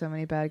been through so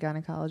many bad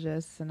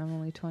gynecologists, and I'm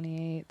only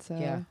 28, so...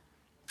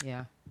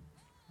 Yeah,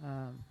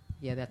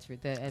 that's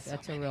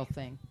a real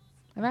thing.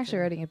 I'm actually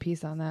writing a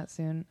piece on that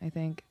soon, I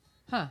think.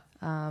 Huh.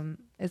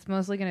 It's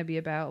mostly going to be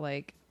about,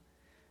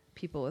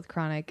 people with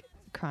chronic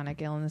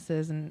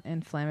illnesses and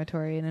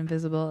inflammatory and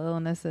invisible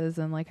illnesses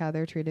and, how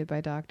they're treated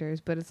by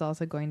doctors, but it's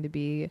also going to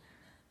be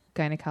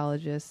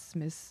gynecologists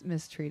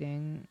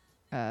mistreating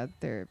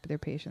their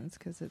patients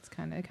because it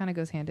kind of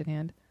goes hand in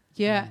hand.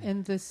 Yeah,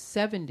 in the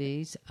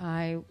 70s,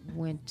 I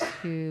went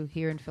to,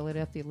 here in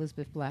Philadelphia,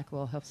 Elizabeth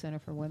Blackwell Health Center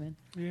for Women,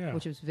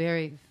 which was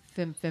very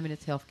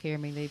feminist health care. I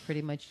mean, they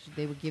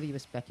would give you a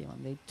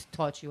speculum. They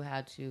taught you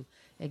how to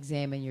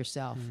examine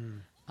yourself.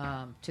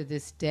 To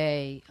this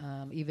day,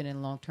 even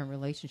in long-term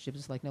relationships,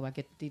 it's like, no, I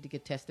need to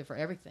get tested for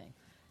everything.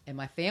 And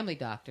my family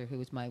doctor, who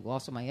was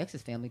also my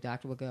ex's family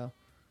doctor, would go,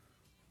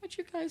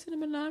 aren't you guys in a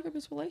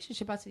monogamous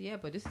relationship? I said, yeah,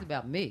 but this is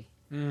about me.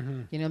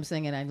 Mm-hmm. You know what I'm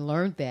saying? And I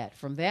learned that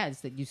from that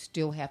is that you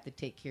still have to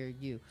take care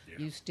of you.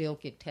 Yeah. You still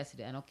get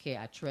tested. I don't care.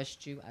 I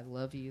trust you. I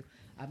love you.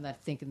 I'm not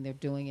thinking they're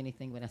doing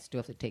anything, but I still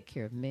have to take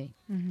care of me.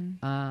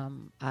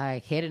 Mm-hmm.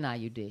 I had an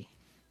IUD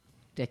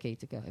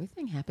decades ago.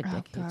 Everything happened Oh,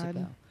 decades God.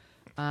 ago.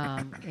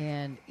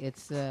 And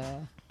it's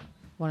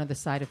one of the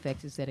side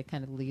effects is that it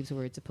kind of leaves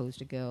where it's supposed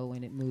to go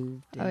and it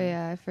moved. Oh and-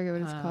 yeah, I forget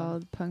what it's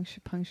called.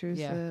 Punctures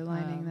yeah, the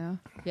lining though.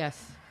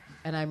 Yes.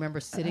 And I remember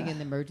sitting in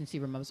the emergency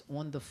room. I was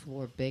on the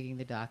floor begging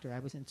the doctor. I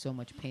was in so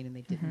much pain and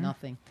they did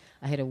nothing.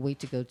 I had to wait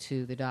to go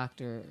to the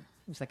doctor.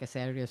 It was like a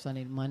Saturday or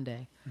Sunday,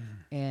 Monday.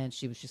 And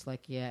she was just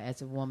like, yeah,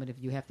 as a woman, if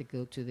you have to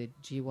go to the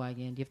GYN,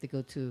 you have to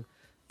go to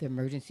the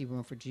emergency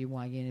room for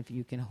GYN. If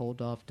you can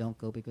hold off, don't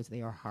go because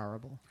they are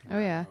horrible. Oh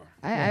yeah,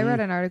 I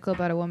read an article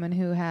about a woman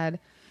who had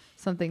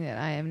something that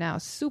I am now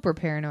super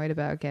paranoid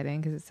about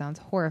getting because it sounds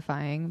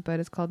horrifying,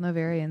 but it's called not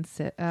ovarian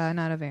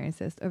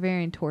cyst,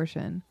 ovarian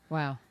torsion.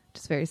 Wow.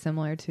 Just very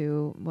similar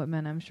to what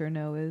men I'm sure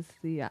know is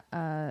the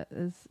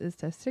is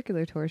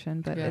testicular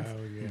torsion, but Yeah. it's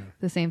Oh, yeah.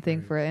 the same thing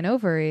Right. for an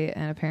ovary,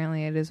 and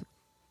apparently it is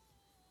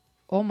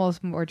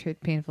almost more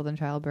painful than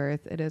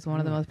childbirth. It is one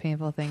of the most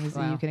painful things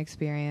that Wow. you can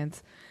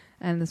experience.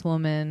 And this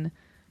woman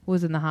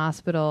was in the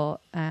hospital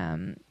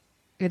in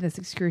this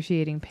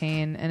excruciating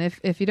pain, and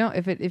if you don't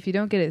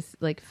get it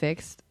like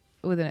fixed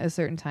within a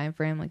certain time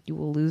frame, like you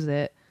will lose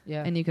it,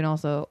 Yeah. and you can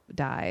also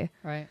die.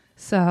 Right.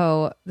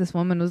 So this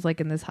woman was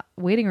like in this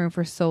waiting room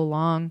for so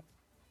long,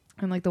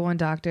 and like the one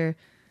doctor,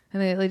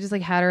 and they just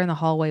like had her in the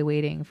hallway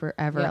waiting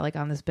forever, Yeah. like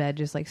on this bed,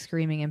 just like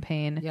screaming in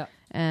pain. Yep.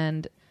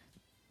 And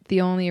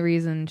the only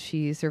reason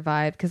she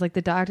survived, because like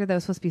the doctor that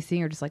was supposed to be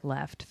seeing her just like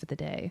left for the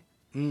day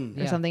or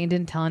Yeah. something and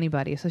didn't tell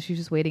anybody, so she was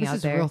just waiting This out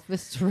is there. real.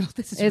 This is real.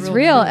 This is It's real.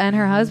 real, and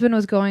her husband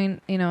was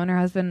going, and her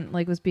husband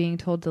like was being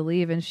told to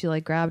leave, and she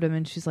like grabbed him,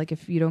 and she's like,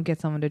 "If you don't get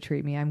someone to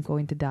treat me, I'm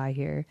going to die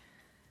here."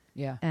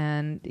 Yeah.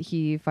 And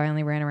he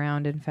finally ran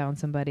around and found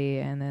somebody,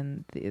 and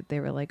then they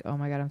were like, "Oh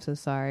my god, I'm so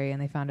sorry," and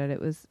they found out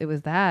it was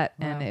that,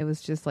 and Wow. it was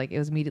just like it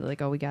was immediately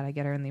like, "Oh, we gotta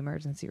get her in the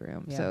emergency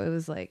room." Yeah. So it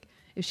was like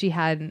if she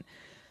hadn't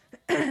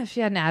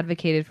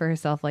advocated for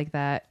herself like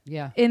that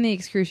Yeah. in the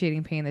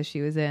excruciating pain that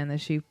she was in,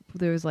 that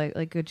there was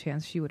like good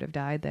chance she would have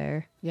died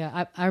there.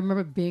 Yeah, I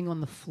remember being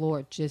on the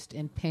floor just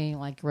in pain,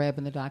 like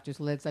grabbing the doctor's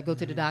legs. I go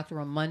to the doctor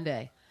on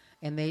Monday,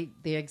 and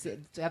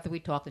after we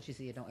talked, and she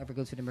said, "Don't ever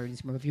go to the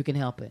emergency room if you can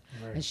help it."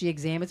 Right. And she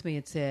examines me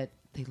and said,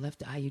 "They left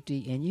the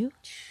IUD in you."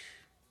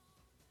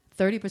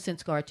 30%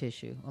 scar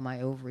tissue on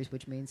my ovaries,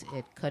 which means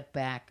it cut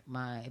back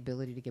my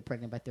ability to get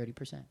pregnant by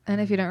 30%.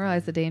 And if you don't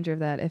realize the danger of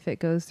that, if it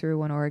goes through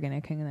one organ,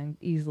 it can then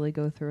easily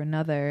go through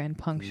another and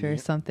puncture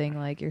something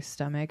like your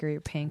stomach or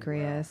your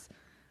pancreas.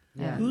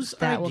 Yeah. Whose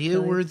that will idea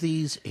kill you. were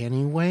these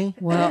anyway?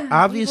 Well,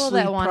 Obviously,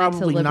 that wanted to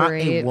probably not a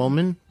liberate-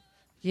 woman.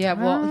 yeah,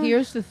 well,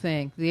 here's the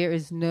thing. There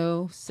is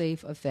no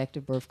safe,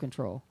 effective birth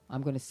control.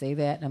 I'm going to say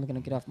that, and I'm going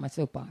to get off my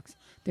soapbox.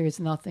 There is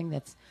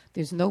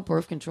there's no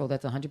birth control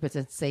that's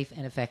 100% safe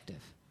and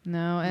effective.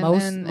 No,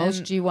 and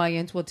Most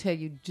GYNs will tell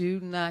you,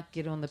 do not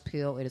get on the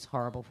pill. It is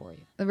horrible for you.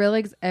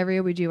 really every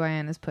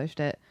OBGYN has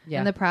pushed it. Yeah.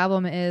 And the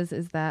problem is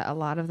that a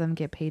lot of them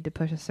get paid to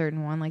push a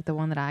certain one, like the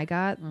one that I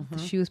got.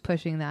 She was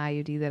pushing the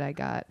IUD that I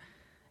got.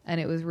 And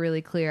it was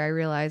really clear. I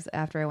realized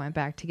after I went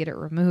back to get it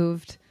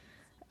removed,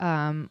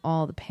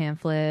 all the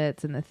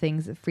pamphlets and the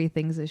free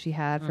things that she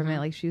had from it,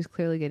 like she was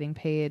clearly getting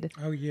paid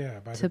Oh yeah,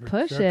 by to the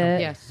push drug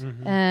it. company. Yes.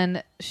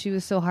 And she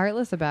was so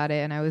heartless about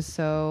it, and I was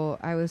so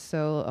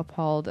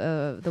appalled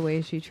of the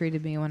way she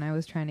treated me when I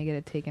was trying to get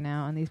it taken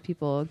out. And these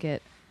people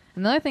get.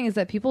 Another thing is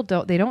that people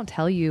don't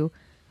tell you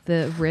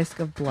the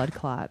risk of blood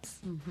clots.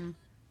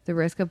 The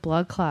risk of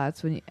blood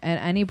clots and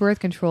any birth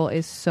control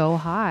is so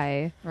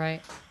high.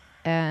 Right.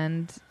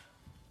 And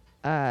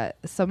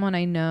someone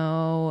I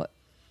know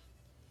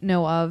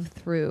of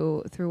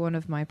through one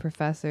of my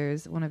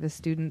professors, one of his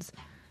students,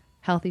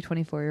 healthy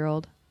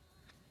 24-year-old,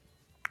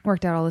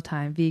 worked out all the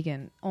time,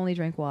 vegan, only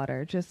drank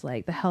water, just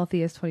like the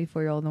healthiest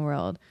 24-year-old in the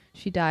world.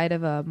 She died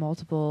of a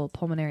multiple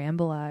pulmonary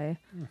emboli,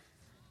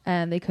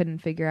 and they couldn't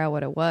figure out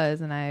what it was.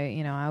 And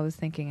I was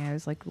thinking, I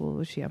was like, well,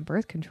 was she on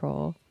birth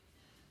control?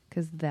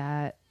 Because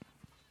that,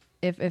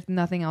 if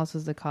nothing else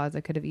was the cause,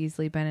 it could have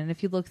easily been. And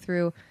if you look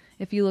through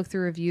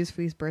reviews for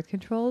these birth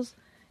controls,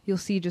 you'll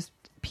see just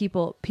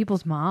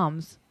people's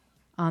moms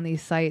on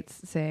these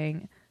sites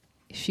saying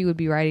she would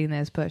be writing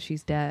this, but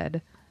she's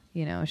dead.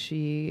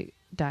 She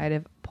died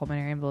of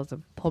pulmonary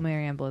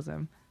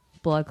embolism,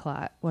 blood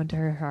clot, went to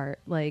her heart.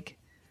 Like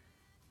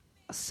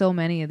so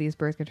many of these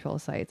birth control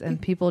sites,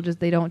 and people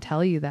they don't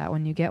tell you that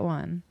when you get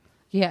one.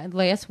 Yeah,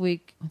 last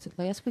week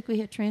we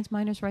had trans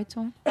minors' rights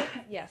on?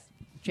 Yes.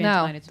 Trans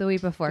No, minors. the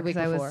week before, The week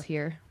because I before. was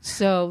here.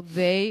 So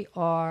they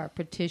are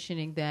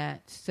petitioning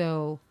that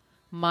so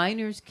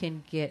minors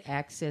can get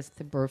access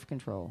to birth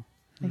control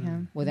Okay.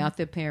 without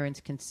their parents'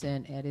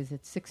 consent at, is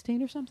it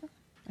 16 or something?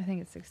 I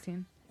think it's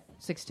 16.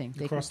 16.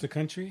 They Across can, the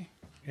country,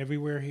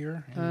 everywhere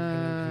here in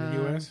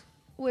the U.S.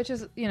 Which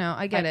is,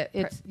 I get it.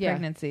 It's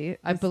pregnancy.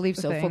 I is believe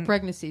the so. For thing.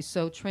 pregnancy,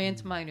 so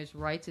Trans Minors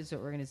Rights is an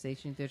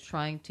organization. They're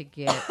trying to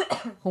get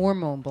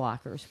hormone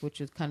blockers,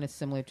 which is kind of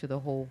similar to the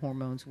whole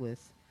hormones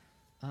with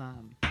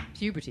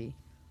puberty,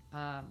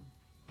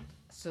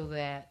 so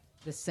that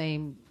the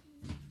same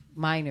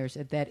minors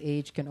at that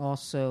age can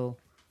also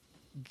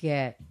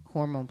get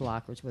hormone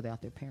blockers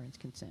without their parents'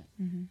 consent.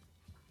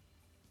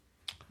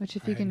 Which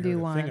if I you can hadn't do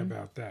heard a thing one,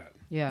 about that.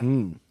 Yeah.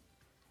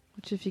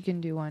 which if you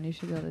can do one, you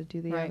should be able to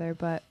do the Right. other.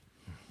 But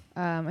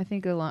I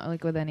think a lot,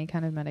 like with any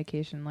kind of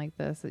medication like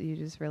this, that you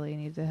just really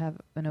need to have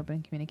an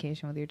open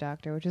communication with your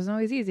doctor, which isn't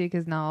always easy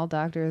because not all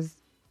doctors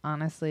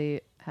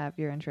honestly have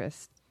your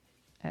interest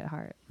at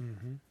heart.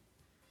 Mm-hmm.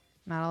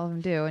 Not all of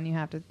them do, and you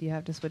have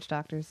to switch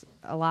doctors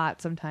a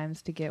lot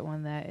sometimes to get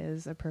one that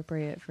is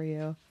appropriate for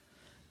you.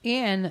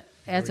 And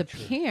as Very a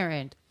true.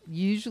 parent,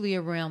 usually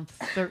around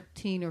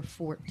 13 or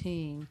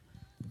 14,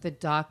 the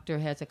doctor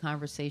has a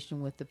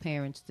conversation with the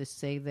parents to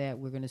say that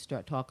we're going to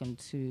start talking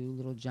to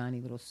little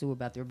Johnny, little Sue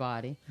about their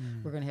body.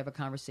 We're going to have a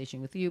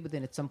conversation with you, but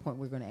then at some point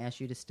we're going to ask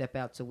you to step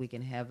out so we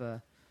can have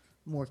a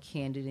more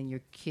candid and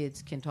your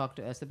kids can talk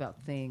to us about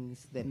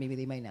things that maybe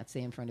they might not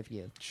say in front of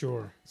you.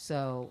 Sure.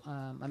 So,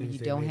 I mean, Things you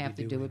they don't may have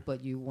be to do doing. it,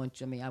 but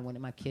I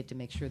wanted my kid to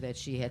make sure that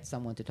she had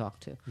someone to talk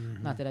to.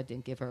 Not that I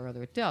didn't give her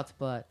other adults,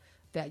 but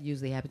that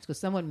usually happens because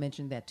someone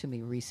mentioned that to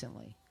me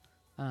recently.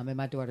 And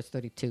my daughter's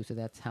 32, so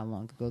that's how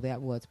long ago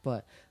that was.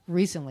 But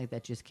recently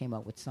that just came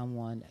up with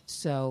someone.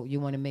 So you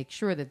want to make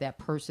sure that that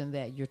person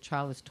that your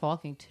child is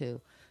talking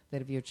to,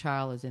 that if your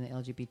child is in the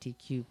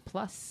LGBTQ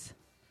plus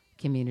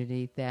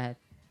community, that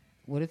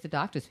what is the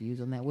doctor's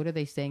views on that? What are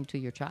they saying to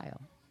your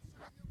child?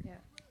 Yeah.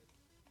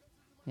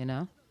 You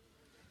know?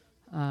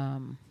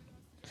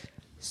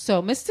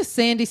 So, Mr.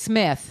 Sandy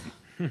Smith,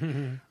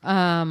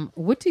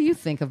 what do you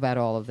think about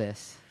all of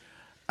this?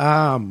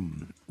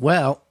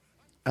 Well,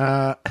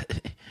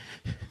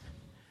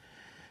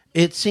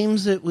 it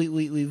seems that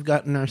we've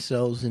gotten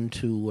ourselves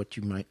into what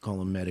you might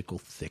call a medical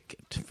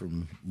thicket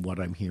from what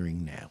I'm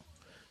hearing now.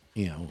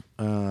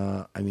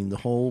 I mean, the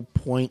whole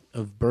point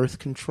of birth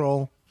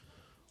control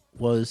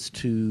was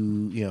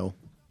to,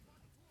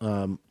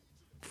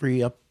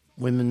 free up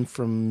women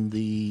from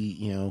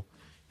the,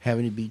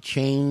 having to be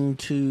chained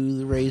to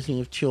the raising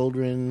of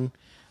children,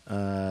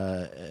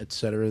 et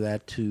cetera,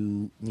 that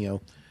to,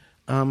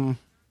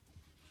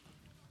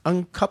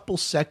 uncouple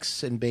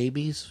sex and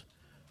babies,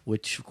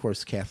 which, of course,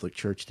 the Catholic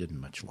Church didn't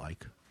much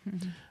like.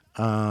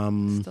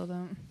 Still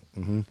don't.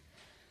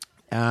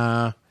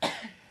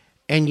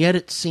 And yet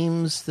it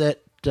seems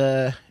that,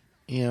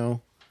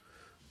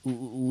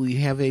 we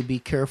have a be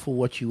careful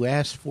what you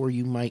ask for,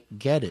 you might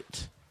get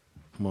it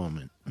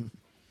moment.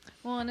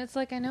 Well, and it's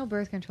like I know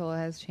birth control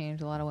has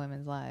changed a lot of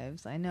women's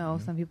lives. I know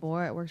some people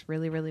where it works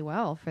really, really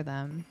well for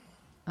them,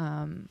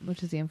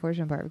 which is the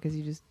unfortunate part because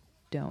you just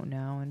don't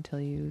know until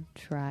you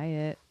try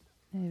it,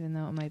 even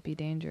though it might be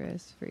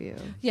dangerous for you.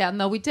 Yeah,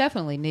 no, we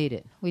definitely need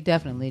it. We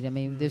definitely need it. I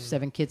mean, there's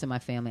 7 kids in my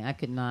family. I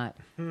could not.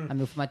 I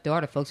mean, for my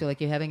daughter, folks are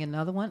like, "You're having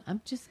another one." I'm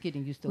just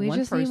getting used to We one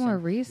just person. need more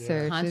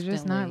research. They're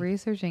just not Constantly.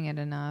 researching it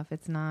enough.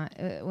 It's not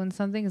when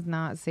something's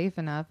not safe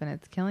enough and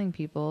it's killing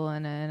people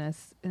in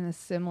a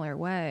similar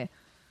way,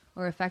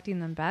 or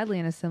affecting them badly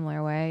in a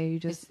similar way. You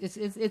just It's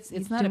you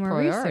not do a more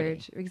priority.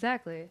 research.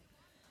 Exactly.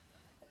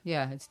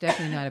 Yeah, it's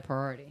definitely not a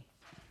priority.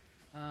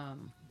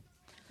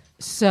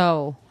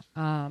 So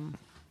I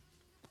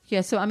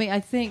mean, I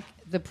think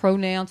the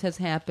pronouns has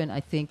happened. I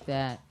think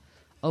that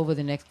over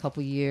the next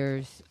couple of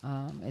years,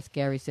 as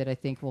Gary said, I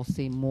think we'll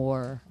see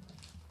more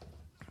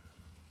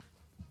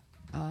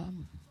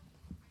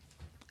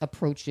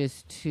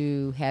approaches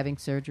to having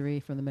surgery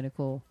from the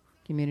medical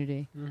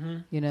community.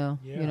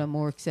 Yeah.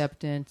 More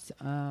acceptance.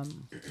 I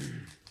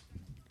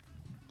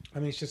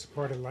mean, it's just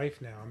part of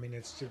life now. I mean,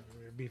 it's just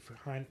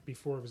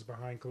before it was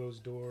behind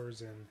closed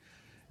doors and,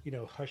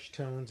 hushed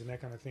tones and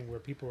that kind of thing where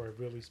people are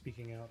really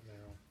speaking out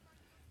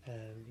now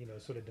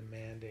and, sort of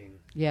demanding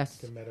Yes.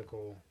 the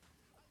medical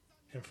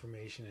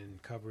information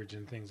and coverage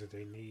and things that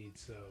they need.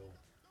 So,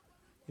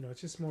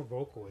 it's just more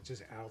vocal. It's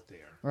just out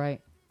there Right.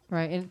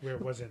 And where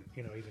it wasn't,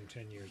 even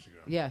 10 years ago.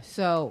 yeah,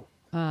 so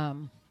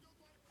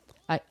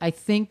I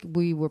think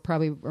we were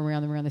probably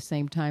around the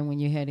same time when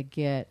you had to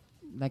get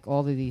like all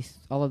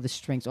of the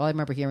strings. All I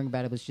remember hearing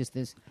about it was just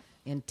this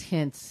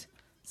intense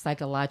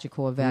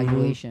psychological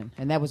evaluation,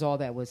 and that was all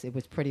that was. It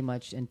was pretty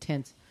much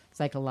intense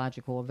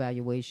psychological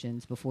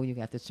evaluations before you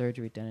got the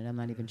surgery done, and I'm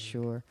not even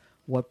sure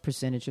what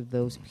percentage of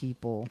those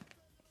people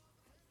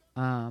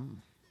were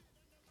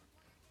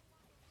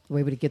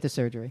able to get the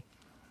surgery.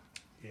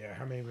 Yeah,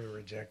 how many were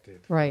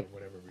rejected Right. for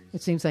whatever reason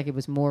It seems like it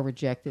was more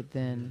rejected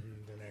than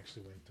than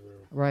actually went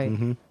through.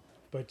 right.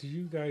 But do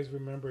you guys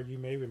remember, you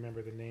may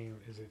remember the name,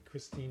 is it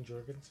Christine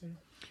Jorgensen?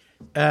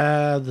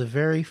 The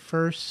very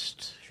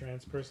first,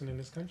 Trans person in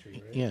this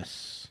country, right?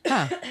 yes.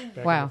 Huh.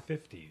 Back Wow. in the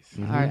 50s.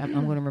 All right,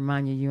 I'm going to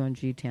remind you, you're on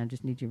G-Town.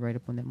 Just need you right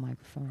up on that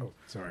microphone. Oh,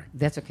 sorry.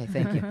 That's okay.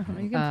 Thank you.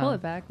 You can pull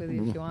it back with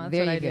you if you want. That's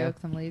there what I you do go.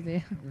 because I'm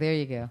lazy. There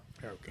you go.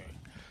 Okay.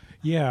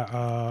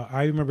 Yeah,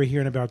 I remember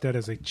hearing about that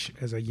as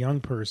a young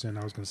person.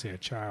 I was going to say a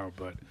child,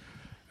 but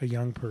a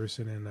young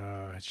person,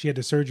 and she had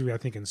the surgery, I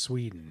think, in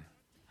Sweden.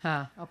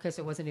 Huh. Okay,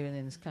 so it wasn't even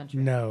in this country.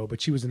 No,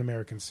 but she was an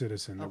American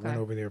citizen that Okay. went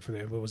over there for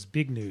that. It was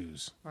big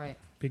news, Right.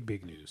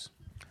 big news.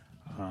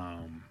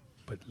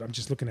 But I'm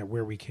just looking at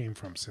where we came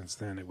from since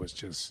then. It was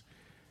just,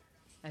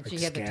 And Like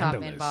she had the top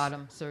and scandalous.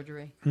 bottom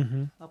surgery.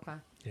 mm-hmm. Okay.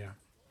 Yeah.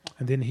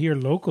 And then here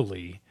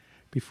locally,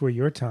 before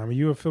your time, are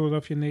you a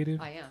Philadelphia native?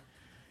 I am.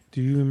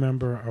 Do you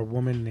remember a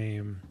woman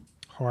named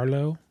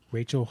Harlow,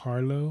 Rachel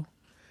Harlow?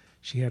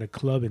 She had a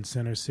club in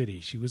Center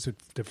City. She was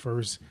the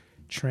first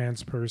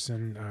trans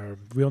person,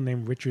 real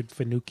name Richard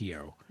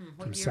Finucchio What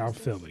from year South was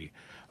this? Philly.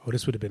 Oh,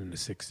 this would have been in the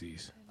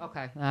 60s.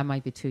 Okay. I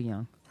might be too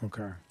young.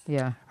 Okay.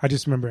 Yeah. I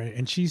just remember,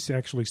 and she's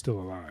actually still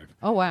alive,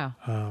 Oh, wow.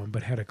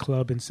 but had a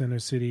club in Center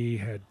City,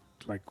 it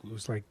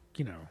was like,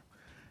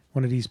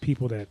 one of these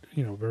people that,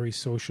 very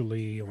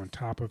socially on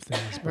top of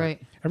things. But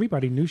Right.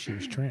 everybody knew she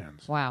was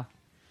trans. Wow.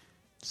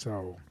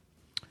 So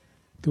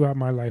throughout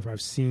my life,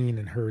 I've seen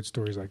and heard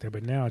stories like that,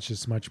 but now it's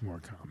just much more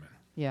common.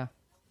 Yeah.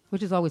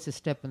 Which is always a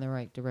step in the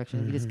right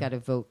direction. You just got to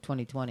vote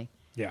 2020.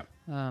 Yeah.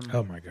 Um,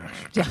 Oh my gosh.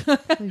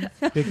 Please,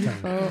 Big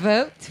time.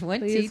 Vote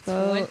Please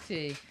vote.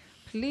 2020.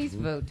 Please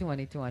vote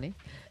 2020.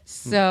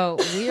 So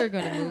we are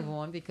going to move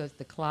on because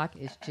the clock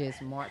is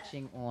just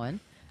marching on.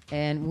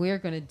 And we're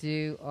going to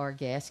do our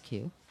gas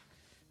cue.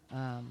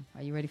 Are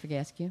you ready for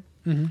gas cue?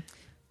 Mm-hmm.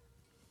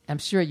 I'm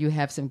sure you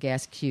have some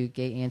gas cue,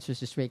 gay answers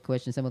to straight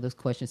questions, some of those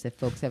questions that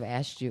folks have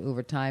asked you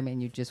over time,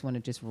 and you just want to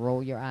just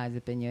roll your eyes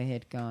up in your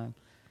head going,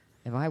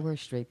 if I were a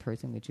straight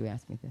person, would you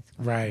ask me this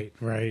question? Right.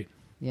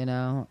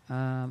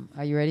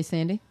 Are you ready,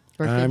 Sandy?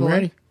 Birthday I'm boy?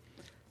 ready.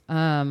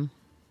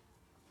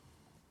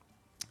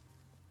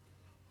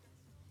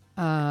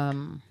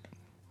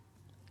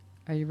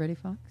 Are you ready,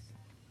 Fox?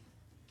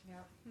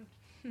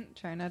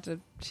 try not to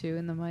chew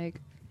in the mic.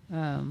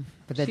 But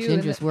that Chew in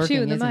ginger's the- working,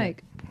 Chew in the isn't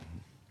mic.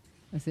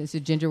 it? Is the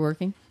ginger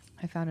working?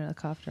 I found it in a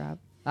cough drop,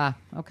 Ah,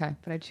 okay.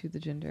 but I chewed the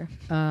ginger.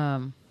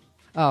 Oh,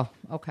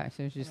 okay.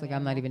 So it's just An like,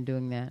 I'm not animal. even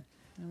doing that.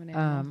 I'm an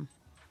animal.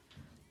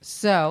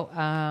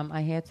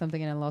 I had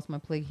something and I lost my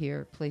place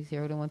here.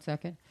 Hold on one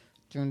second.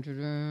 Dun, dun,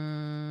 dun.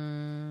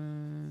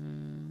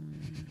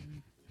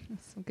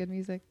 Some good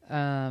music.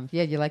 Yeah,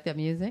 you like that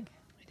music?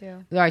 I do.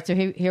 All right, so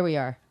here we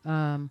are.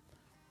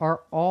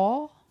 Are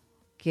all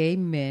gay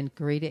men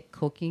great at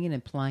cooking and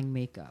applying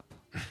makeup?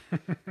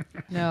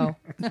 No.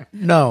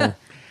 No.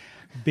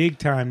 Big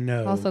time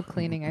no. Also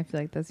cleaning. I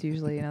feel like that's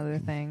usually another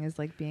thing is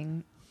like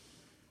being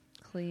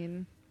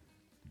clean,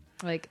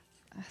 like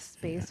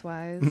space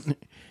wise.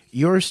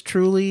 Yours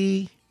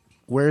truly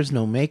wears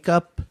no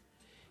makeup,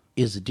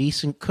 is a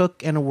decent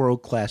cook, and a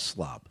world-class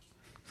slob.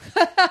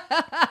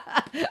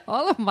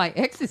 All of my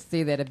exes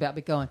say that about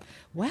me, going,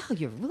 "Wow,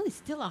 you're really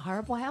still a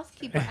horrible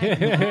housekeeper."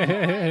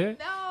 I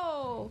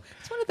know.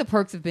 It's one of the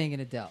perks of being an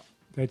adult.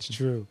 That's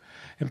true.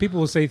 And people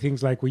will say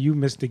things like, well, you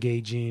missed the gay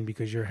gene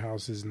because your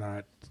house is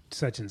not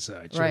such and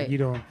such. Or Right. you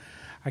don't,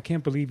 I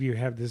can't believe you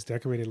have this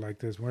decorated like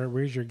this.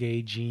 Where's your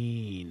gay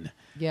gene?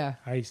 Yeah,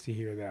 I used to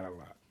hear that a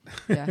lot.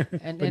 yeah.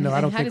 And, But and, no, I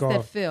and don't how think does that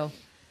all- feel?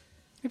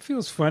 It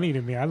feels funny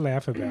to me. I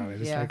laugh about it.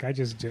 It's Yeah. like I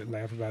just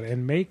laugh about it.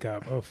 And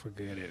makeup, oh,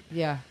 forget it.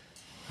 Yeah.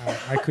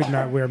 I could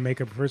not wear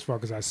makeup, first of all,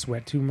 because I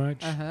sweat too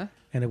much. Uh-huh.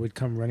 And it would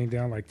come running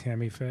down like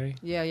Tammy Faye.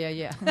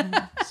 Yeah.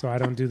 So I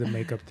don't do the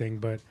makeup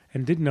thing.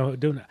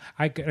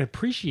 I could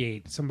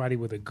appreciate somebody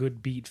with a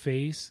good beat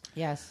face.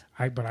 Yes.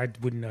 But I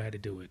wouldn't know how to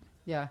do it.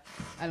 Yeah.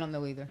 I don't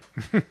know either.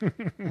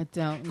 I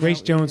don't. Grace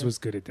know Jones either. was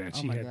good at that.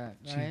 Oh my God,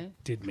 she right?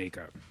 did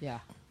makeup. Yeah.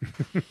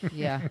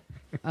 Yeah.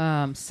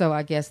 So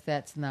I guess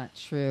that's not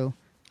true.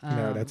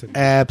 No, that's a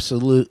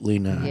Absolutely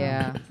not.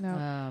 Yeah.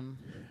 No.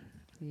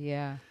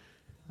 Yeah.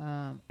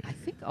 I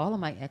think all of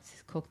my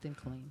exes cooked and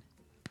cleaned,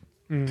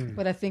 Mm.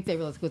 but I think they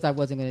realized because I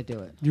wasn't going to do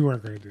it. You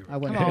weren't going to do it. I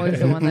I'm wasn't. always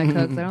the one that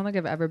cooks. I don't think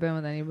I've ever been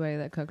with anybody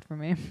that cooked for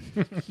me.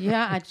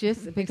 Yeah, I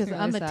just because me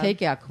I'm really the sad.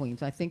 takeout queen,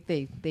 so I think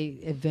they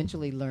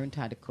eventually learned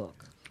how to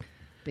cook,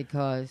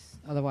 because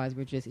otherwise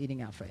we're just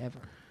eating out forever.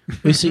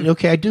 You see,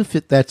 okay, I do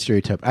fit that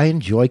stereotype. I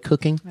enjoy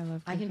cooking. I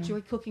love I cooking.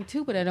 enjoy cooking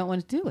too, but I don't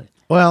want to do it.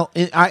 Well,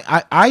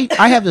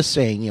 I have this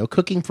saying,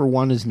 cooking for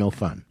one is no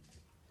fun.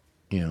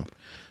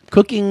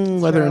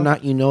 Cooking, whether or true.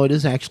 not you know it,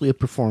 is actually a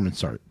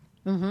performance art.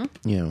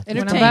 Mm-hmm. You know, When I'm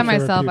Entertaining. by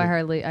myself,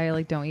 Therapeutic.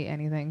 I don't eat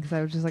anything because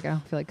I was just like, I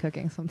don't feel like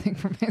cooking something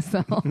for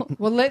myself.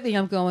 Well, lately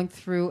I'm going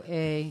through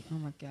oh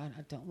my God,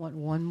 I don't want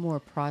one more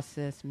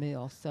processed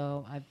meal.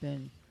 So I've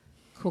been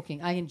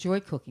cooking. I enjoy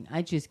cooking.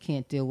 I just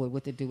can't deal with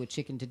what to do with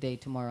chicken today,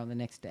 tomorrow, and the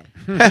next day.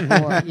 Or,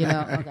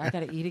 I got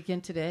to eat again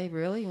today.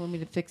 Really? You want me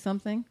to fix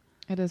something?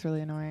 It is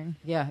really annoying.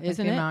 Yeah, Like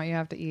isn't the it? amount you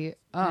have to eat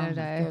Oh, in my a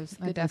day. goodness.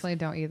 I definitely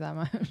don't eat that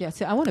much. Yeah,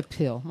 so I want a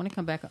pill. I'm going to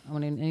come back. I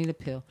need a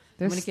pill.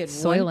 There's I'm going to get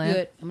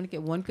Soylent. I'm going to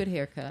get one good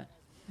haircut.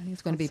 I think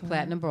It's going to be called Soylent.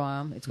 platinum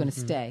blonde. It's going to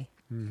stay.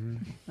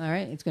 Mm-hmm. All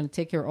right. It's going to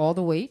take care of all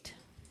the weight.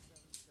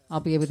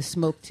 I'll be able to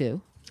smoke too.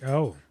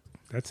 Oh,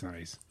 that's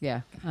nice.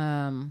 Yeah.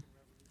 No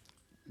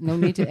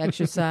need to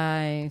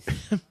exercise.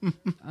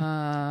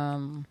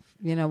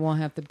 Won't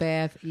have to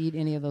bath, eat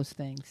any of those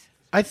things.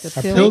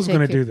 Phil's going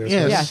to do this.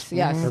 Yes.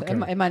 Yes. Okay.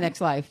 In my next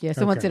life. Yeah.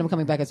 Someone Okay. said I'm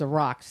coming back as a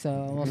rock,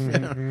 so we'll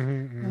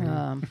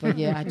see. But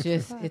yeah,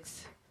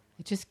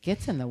 it just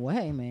gets in the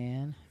way,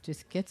 man.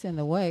 Just gets in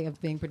the way of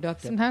being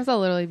productive. Sometimes I'll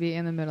literally be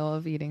in the middle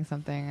of eating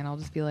something and I'll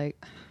just be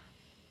like,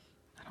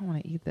 I don't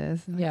want to eat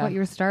this. And like, Yeah. what, you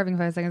were starving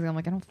 5 seconds ago. I'm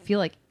like, I don't feel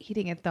like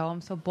eating it though.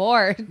 I'm so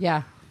bored.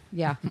 Yeah.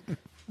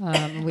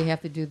 We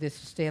have to do this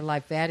to stay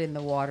alive. That in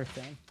the water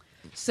thing.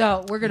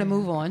 So we're going to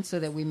move on so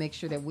that we make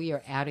sure that we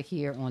are out of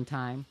here on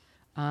time.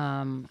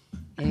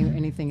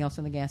 Anything else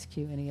on the gas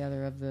queue? Any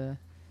other of the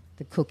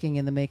cooking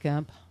and the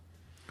makeup?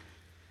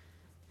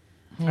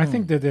 I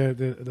think that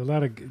a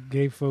lot of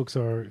gay folks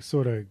are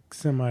sort of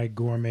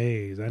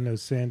semi-gourmets. I know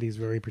Sandy's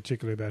very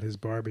particular about his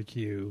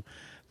barbecue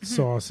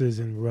sauces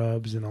and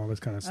rubs and all this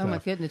kind of stuff. Oh, my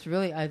goodness.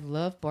 Really, I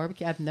love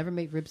barbecue. I've never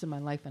made ribs in my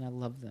life, and I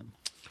love them.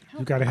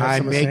 You got to have I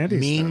some of make Sandy's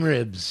mean stuff.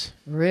 ribs.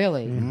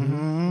 Really?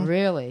 Mm-hmm.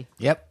 Really?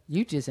 Yep.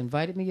 You just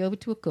invited me over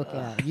to a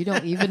cookout. You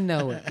don't even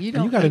know it. You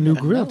don't You got a new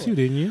even grill know too, it.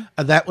 didn't you?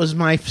 That was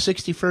my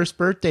 61st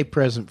birthday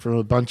present from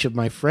a bunch of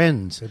my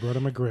friends. They brought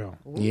him a grill.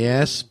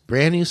 Yes,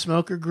 brand new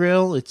smoker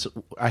grill.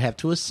 I have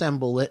to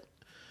assemble it,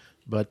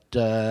 but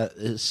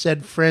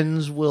said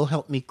friends will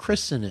help me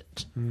christen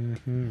it.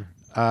 Mm-hmm.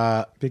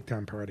 Big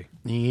time party.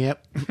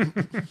 Yep.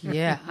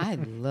 Yeah,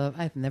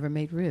 I've never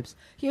made ribs.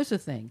 Here's the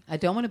thing. I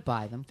don't want to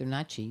buy them. They're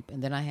not cheap.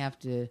 And then I have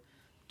to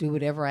do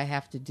whatever I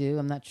have to do.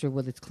 I'm not sure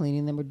whether it's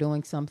cleaning them or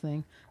doing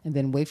something. And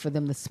then wait for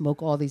them to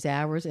smoke all these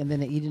hours. And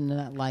then I eat it and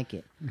not like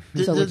it.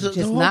 So it's the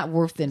just whole- not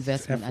worth the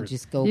investment. I effort.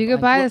 just go. You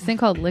could buy this thing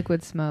called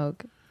liquid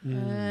smoke.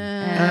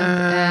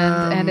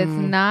 And it's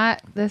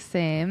not the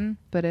same,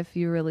 but if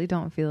you really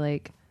don't feel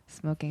like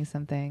smoking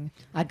something,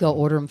 I'd go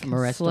order them from a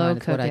Slow restaurant.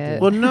 That's what cook I it.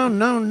 did. Well,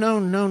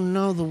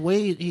 no. The way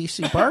you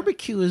see,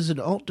 barbecue is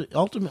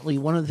ultimately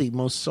one of the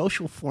most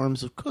social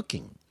forms of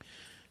cooking.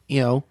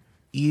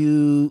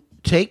 You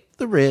take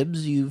the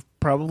ribs, you've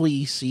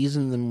probably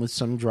seasoned them with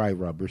some dry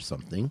rub or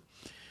something.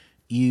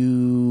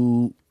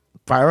 You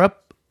fire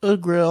up a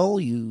grill,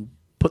 you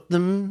put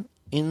them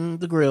in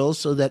the grill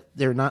so that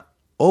they're not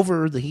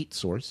over the heat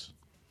source.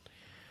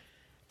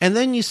 And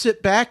then you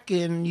sit back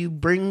and you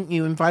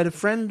invite a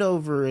friend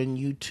over and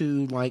you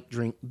two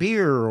drink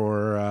beer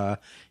or,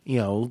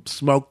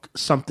 smoke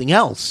something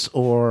else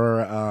or,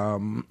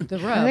 The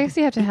I rub. guess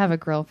you have to have a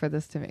grill for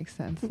this to make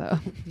sense. So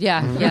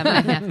Yeah,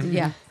 might have to.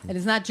 Yeah. And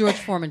it's not George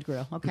Foreman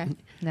grill. Okay.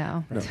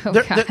 no,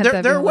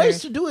 there are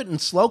ways to do it in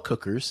slow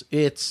cookers.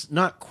 It's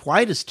not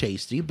quite as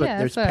tasty, but yeah,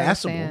 there's that's what I was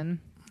passable. saying.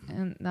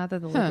 And not that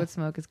the liquid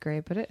smoke is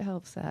great, but it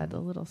helps add a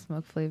little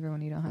smoke flavor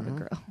when you don't have a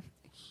grill.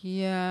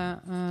 Yeah.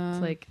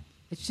 It's like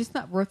It's just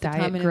not worth the diet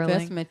time and grilling.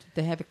 investment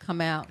to have it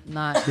come out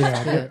not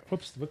Yeah. good.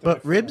 Oops, what did I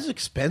But fall? ribs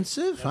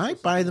expensive. I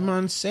buy them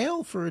on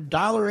sale for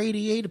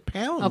 $1.88 a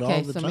pound Okay,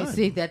 all the so time.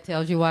 see, that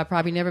tells you why I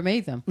probably never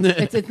made them.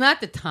 It's not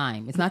the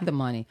time. It's not the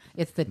money.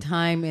 It's the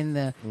time and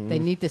they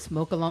need to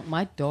smoke along.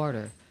 My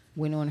daughter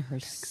went on her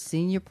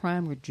senior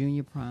prom or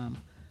junior prom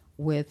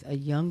with a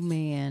young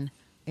man,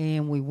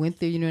 and we went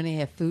there, and they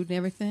had food and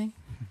everything.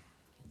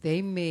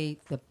 They made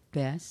the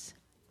best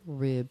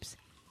ribs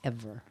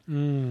ever.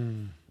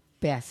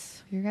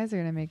 Best. you guys are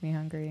gonna make me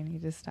hungry. I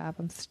need to stop.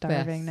 I'm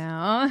starving Best.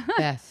 now.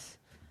 Best.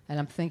 And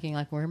I'm thinking,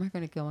 where am I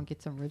going to go and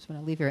get some ribs when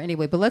I leave here?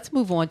 Anyway, but let's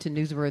move on to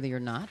newsworthy or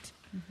not.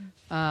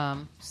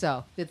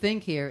 So the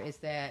thing here is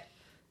that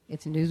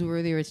it's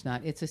newsworthy or it's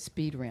not. It's a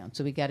speed round.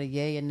 So we got a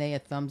yay, a nay, a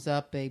thumbs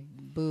up, a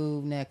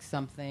boo, next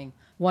something.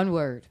 One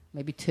word,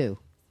 maybe two.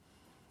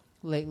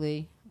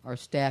 Lately, our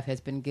staff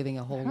has been giving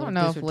a whole I little don't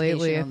know if dissertation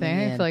lately a on the thing.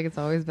 I end. feel like it's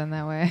always been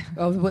that way.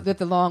 Oh, with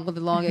the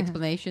long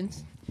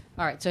explanations.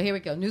 All right, so here we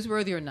go.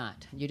 Newsworthy or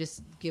not? You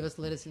just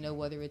let us know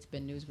whether it's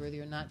been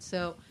newsworthy or not.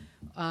 So,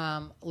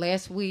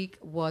 last week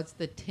was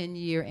the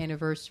 10-year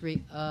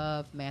anniversary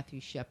of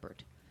Matthew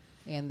Shepard,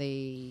 and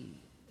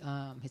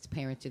his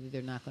parents said that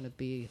they're not going to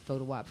be a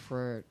photo op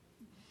for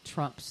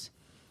Trump's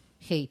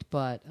hate,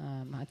 but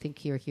I think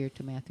here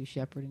to Matthew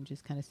Shepard and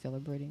just kind of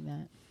celebrating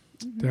that.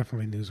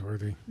 Definitely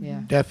newsworthy.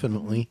 Yeah,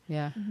 Definitely.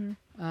 yeah.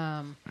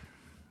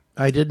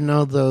 I didn't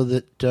know, though,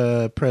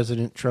 that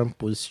President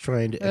Trump was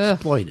trying to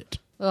exploit it.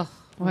 Ugh.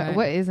 right.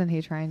 What isn't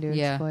he trying to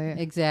Yeah, exploit?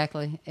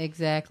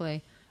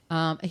 exactly.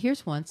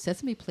 Here's one.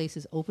 Sesame Place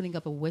is opening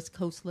up a West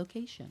Coast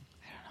location.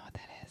 I don't know what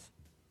that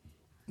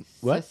is.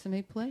 What?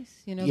 Sesame Place?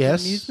 The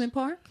Yes. amusement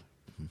park?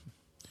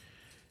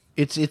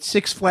 It's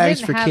Six Flags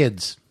didn't for have-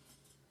 kids.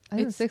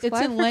 It's It's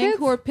Flags in for kids?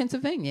 Langcourt,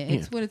 Pennsylvania.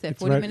 It's, what is that, It's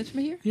 40 right- minutes from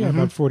here? Yeah,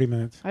 about 40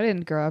 minutes. I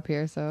didn't grow up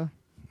here, so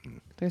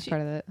there's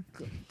part of it.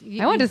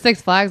 You- I went to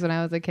Six Flags when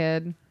I was a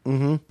kid.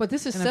 But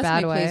this is in a Sesame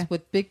bad Place way.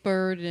 with Big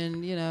Bird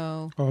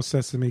and, All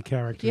Sesame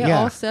characters. yeah, Yeah.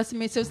 all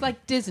Sesame. So it's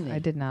like Disney. I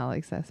did not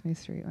like Sesame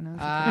Street when I was a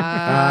kid.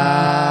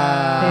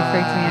 Ah. They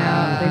freaked me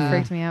out. They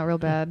freaked me out real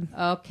bad.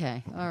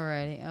 Okay. All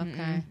righty.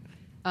 Okay.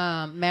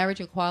 Marriage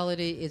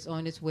equality is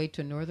on its way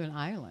to Northern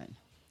Ireland.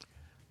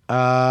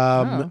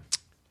 Oh.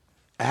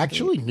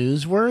 Actually,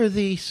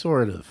 newsworthy,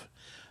 sort of.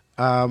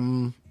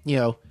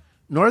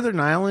 Northern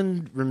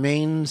Ireland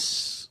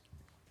remains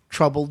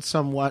troubled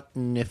somewhat,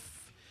 and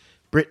if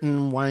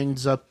Britain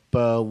winds up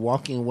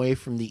walking away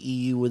from the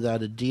EU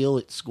without a deal,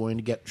 it's going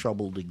to get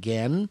troubled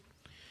again.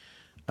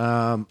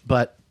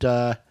 But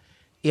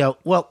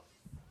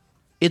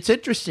it's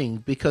interesting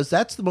because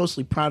that's the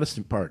mostly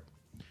Protestant part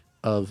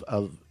of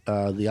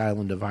the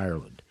island of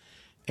Ireland.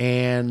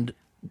 And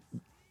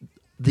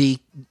the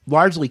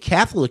largely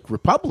Catholic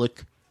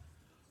Republic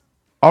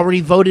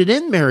already voted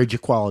in marriage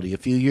equality a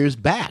few years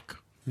back.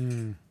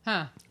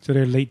 Huh. So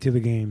they're late to the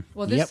game.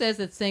 Well, this Yep. says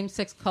that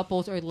same-sex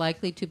couples are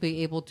likely to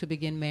be able to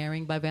begin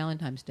marrying by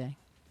Valentine's Day.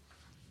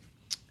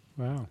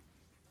 Wow.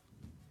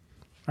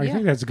 I Yeah.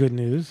 think that's good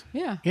news.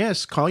 Yeah.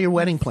 Yes, call your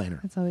wedding planner.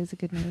 That's always a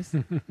good news.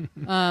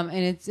 And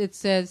it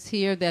says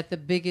here that the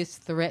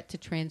biggest threat to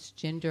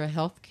transgender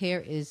health care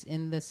is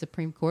in the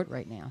Supreme Court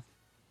right now.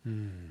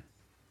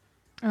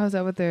 Oh, is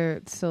that what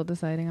they're still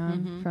deciding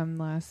on from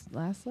last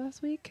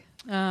week?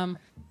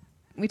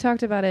 We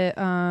talked about it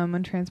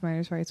when Trans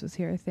Minors' Rights was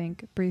here, I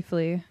think,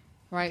 briefly,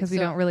 Right. because we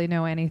don't really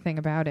know anything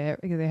about it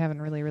because they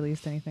haven't really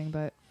released anything.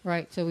 But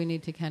Right. So we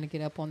need to kind of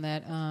get up on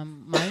that.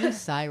 Miley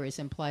Cyrus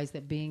implies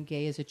that being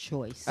gay is a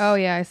choice. oh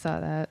yeah, I saw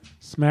that.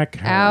 Smack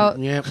her. Out.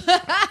 Yep.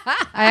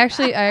 I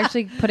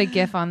actually put a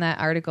GIF on that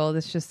article.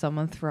 That's just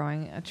someone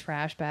throwing a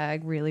trash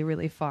bag really,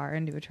 really far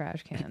into a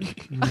trash can.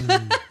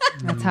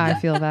 That's how I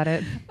feel about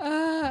it.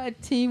 A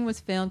teen was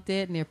found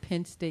dead near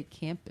Penn State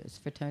campus.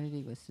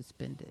 Fraternity was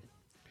suspended.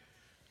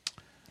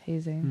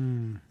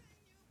 Hazing.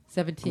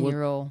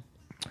 17-year-old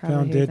Probably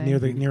Found dead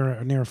hazing.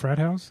 near a frat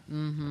house.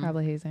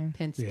 Probably hazing,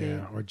 Penn State.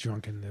 Yeah, or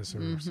drunkenness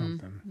or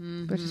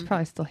something. which is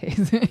probably still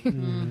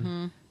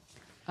hazing.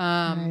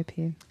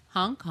 R.I.P.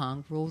 Hong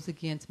Kong rules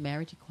against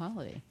marriage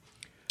equality.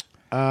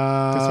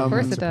 Of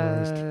course I'm it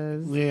surprised.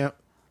 does. Yeah.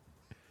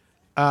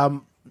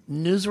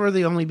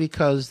 Newsworthy only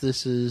because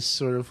this is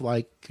sort of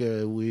like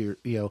did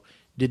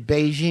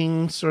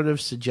Beijing sort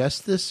of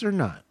suggest this or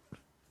not?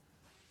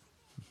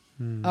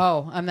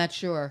 Oh, I'm not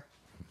sure.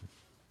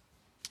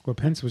 Well,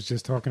 Pence was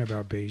just talking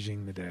about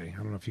Beijing today. I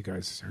don't know if you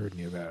guys heard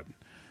any of that.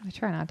 I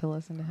try not to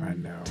listen to him. I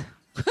know.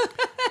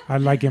 I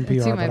like do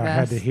NPR, my but I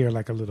had to best. hear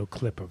like a little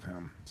clip of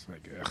him. It's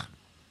like, ugh.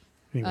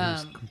 He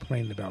was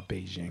complaining about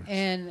Beijing.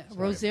 And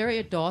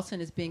Rosario Dawson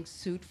is being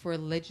sued for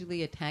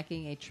allegedly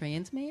attacking a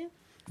trans man.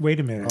 Wait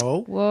a minute.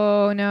 Oh,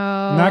 Whoa,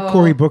 no. Not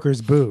Cory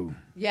Booker's boo.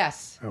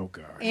 Yes. Oh,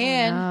 God.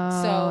 And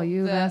No, so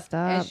you messed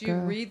up, as you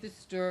girl. read the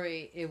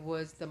story, it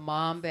was the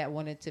mom that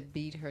wanted to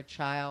beat her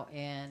child,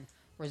 and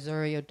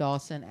Rosario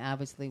Dawson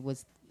obviously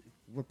was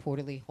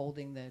reportedly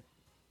holding the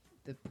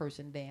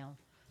person down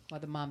while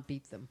the mom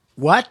beat them.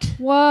 what?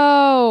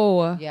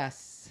 Whoa.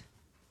 Yes.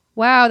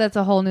 Wow, that's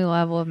a whole new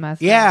level of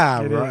mess.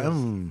 Yeah, It right.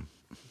 is.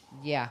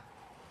 Yeah.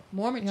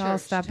 Mormon Y'all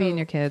church. stop beating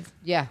your kids.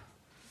 Yeah.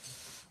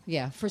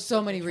 Yeah, for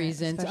so many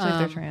reasons. Especially if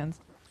they're trans.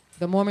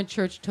 The Mormon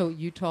church told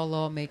Utah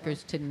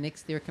lawmakers to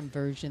nix their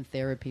conversion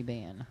therapy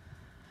ban.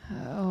 So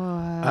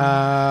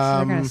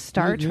they're going to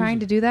start news trying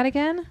it. to do that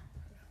again?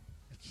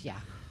 Yeah.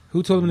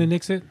 Who told him to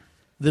nix it?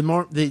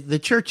 The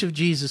Church of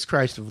Jesus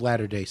Christ of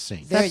Latter-day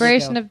Saints. There you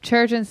Separation go. of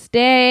church and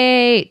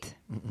state.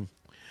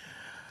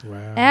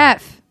 Wow.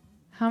 F.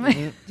 How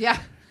many? Yeah.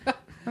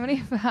 How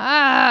many?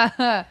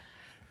 Ah.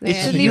 It It's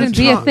shouldn't even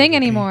be a Utah. thing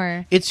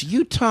anymore. It's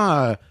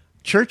Utah.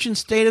 Church and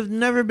state have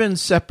never been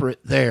separate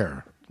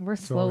there. We're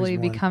slowly always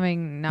one.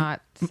 becoming not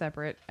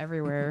separate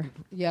everywhere.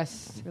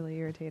 Yes. It's really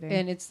irritating.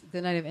 And it's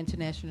the night of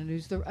international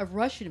news. A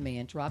Russian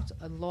man dropped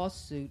a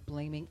lawsuit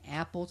blaming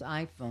Apple's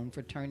iPhone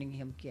for turning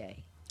him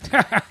gay.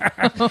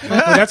 Well,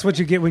 that's what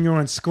you get when you're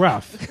on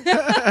Scruff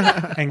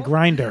and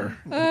Grinder.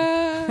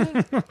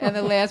 And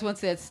the last one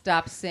said,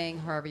 "Stop saying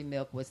Harvey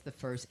Milk was the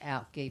first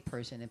out gay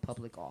person in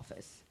public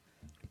office,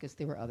 because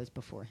there were others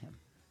before him."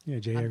 Yeah,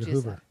 J. I'm Edgar just-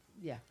 Hoover.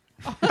 Yeah.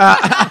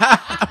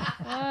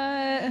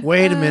 what?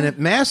 Wait a minute.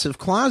 Massive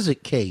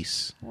closet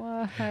case.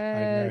 What? I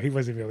know, he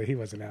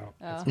wasn't out.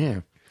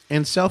 Yeah.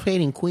 And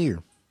self-hating queer.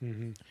 Yeah,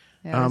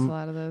 there's a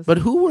lot of those. But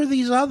who were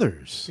these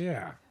others?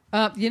 Yeah.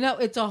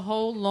 It's a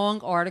whole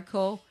long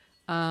article,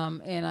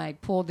 and I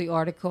pulled the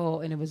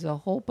article, and it was a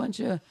whole bunch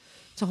of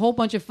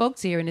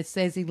folks here, and it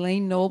says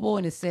Elaine Noble,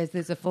 and it says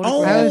there's a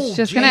photograph. I was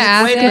just going to geez,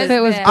 ask wait a if it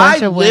was a minute.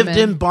 bunch I of lived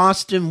women. in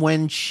Boston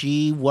when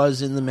she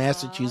was in the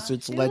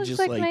Massachusetts She looks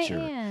like my legislature.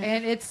 aunt.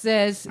 And it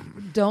says,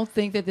 "Don't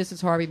think that this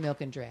is Harvey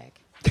Milk and drag."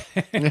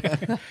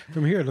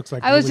 From here, it looks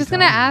like. I was Louis just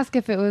gonna Tomlin. ask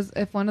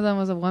if one of them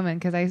was a woman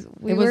because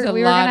we It were was a we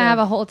were lot gonna have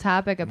of- a whole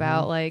topic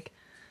about like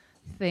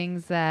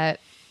things that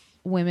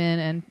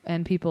women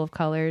and people of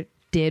color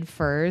did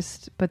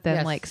first, but then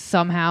Yes. like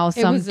somehow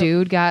some was a-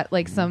 dude got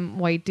like some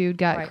white dude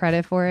got Right.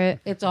 credit for it.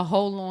 It's a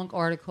whole long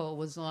article. It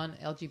was on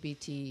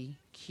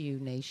LGBTQ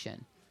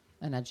Nation.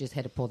 And I just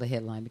had to pull the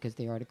headline because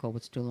the article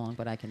was too long,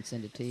 but I can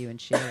send it to you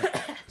and share it.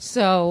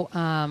 So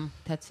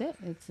that's it.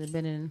 It's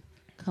been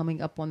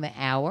coming up on the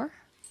hour.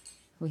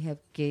 We have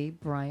Gabe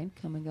Bryant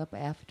coming up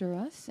after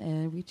us,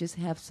 and we just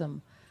have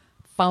some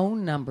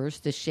phone numbers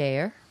to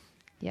share.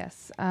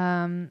 Yes.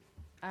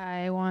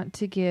 I want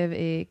to give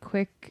a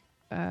quick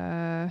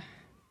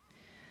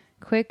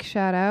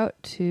shout out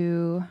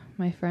to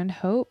my friend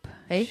Hope.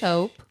 Hey,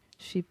 Hope.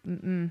 She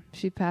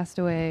passed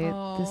away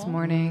this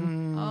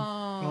morning.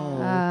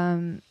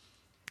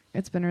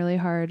 It's been really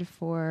hard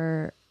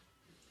for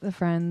the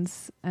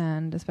friends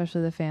and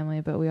especially the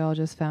family, but we all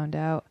just found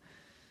out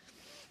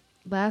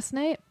last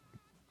night.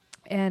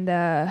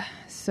 And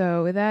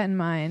so with that in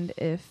mind,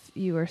 if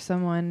you or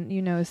someone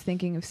you know is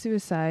thinking of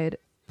suicide,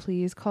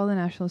 please call the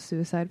National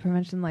Suicide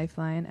Prevention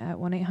Lifeline at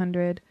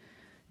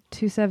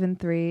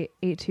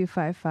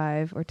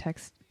 1-800-273-8255 or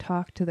text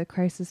talk to the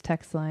crisis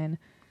text line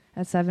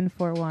at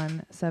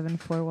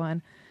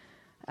 741-741.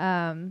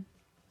 And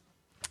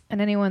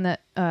anyone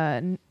that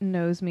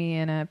knows me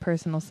in a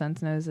personal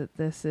sense knows that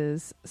this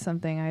is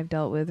something I've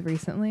dealt with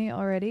recently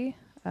already.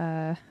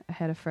 I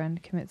had a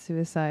friend commit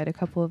suicide a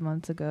couple of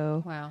months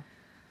ago. Wow.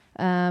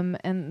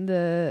 And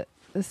the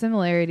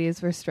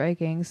similarities were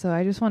striking. So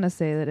I just want to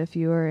say that if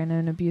you are in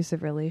an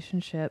abusive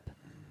relationship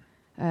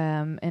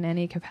in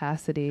any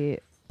capacity,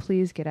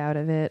 please get out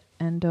of it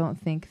and don't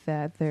think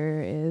that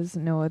there is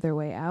no other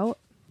way out.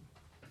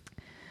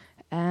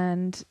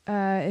 And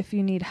if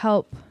you need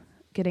help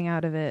getting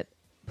out of it,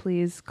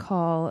 please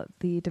call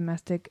the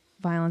domestic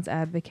violence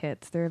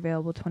advocates. They're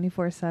available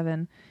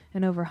 24/7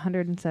 in over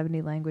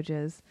 170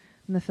 languages.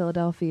 And the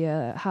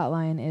Philadelphia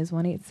hotline is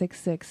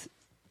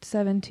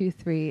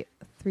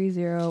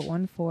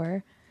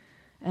 1-866-723-3014.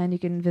 And you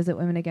can visit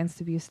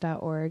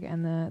womenagainstabuse.org.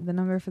 And the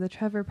number for the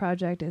Trevor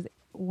Project is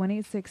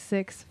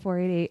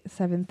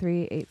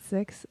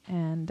 1-866-488-7386.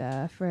 And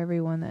for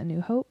everyone that knew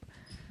Hope,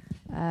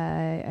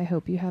 I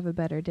hope you have a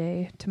better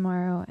day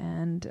tomorrow.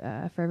 And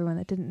for everyone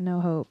that didn't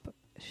know Hope,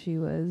 she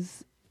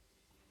was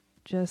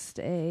just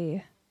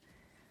a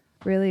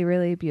really,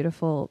 really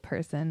beautiful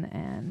person.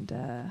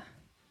 And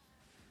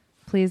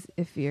please,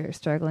 if you're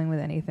struggling with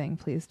anything,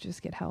 please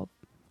just get help.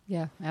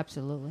 Yeah,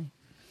 absolutely.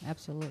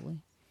 Absolutely.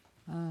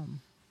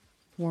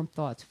 Warm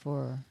thoughts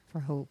for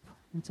Hope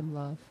and some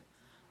love.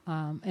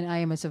 And I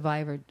am a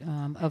survivor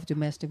of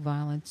domestic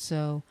violence,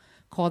 so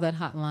call that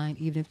hotline,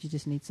 even if you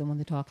just need someone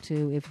to talk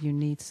to. If you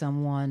need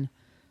someone,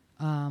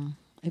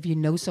 if you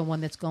know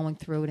someone that's going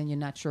through it and you're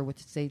not sure what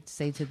to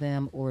say to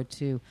them or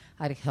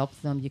how to help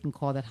them, you can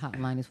call that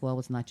hotline as well.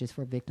 It's not just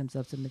for victims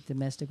of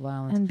domestic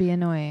violence. And be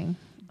annoying,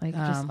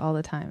 just all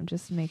the time.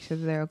 Just make sure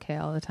that they're okay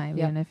all the time.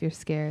 Yep. Even if you're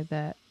scared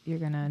that you're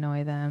going to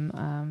annoy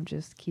them,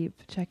 just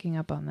keep checking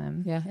up on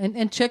them. Yeah,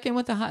 and check in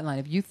with the hotline.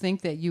 If you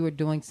think that you are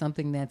doing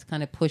something that's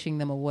kind of pushing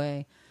them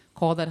away,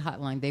 call that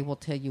hotline. They will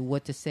tell you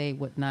what to say,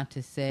 what not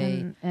to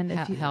say, and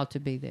how to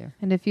be there.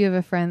 And if you have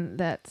a friend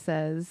that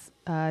says,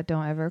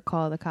 don't ever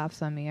call the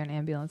cops on me or an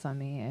ambulance on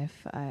me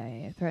if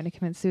I threaten to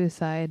commit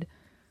suicide,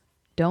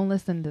 don't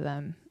listen to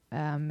them.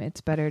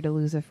 It's better to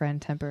lose a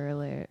friend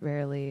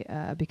temporarily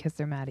because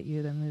they're mad at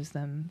you than lose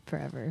them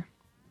forever.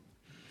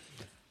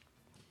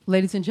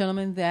 Ladies and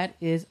gentlemen, that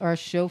is our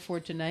show for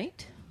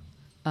tonight.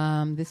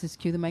 This is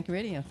Q the Mic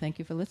Radio. Thank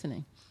you for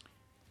listening.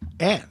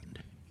 And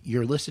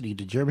you're listening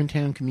to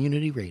Germantown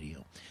Community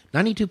Radio,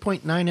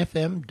 92.9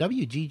 FM,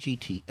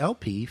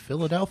 WGGT-LP,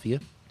 Philadelphia,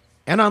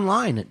 and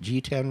online at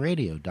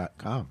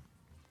gtownradio.com.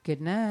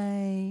 Good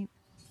night.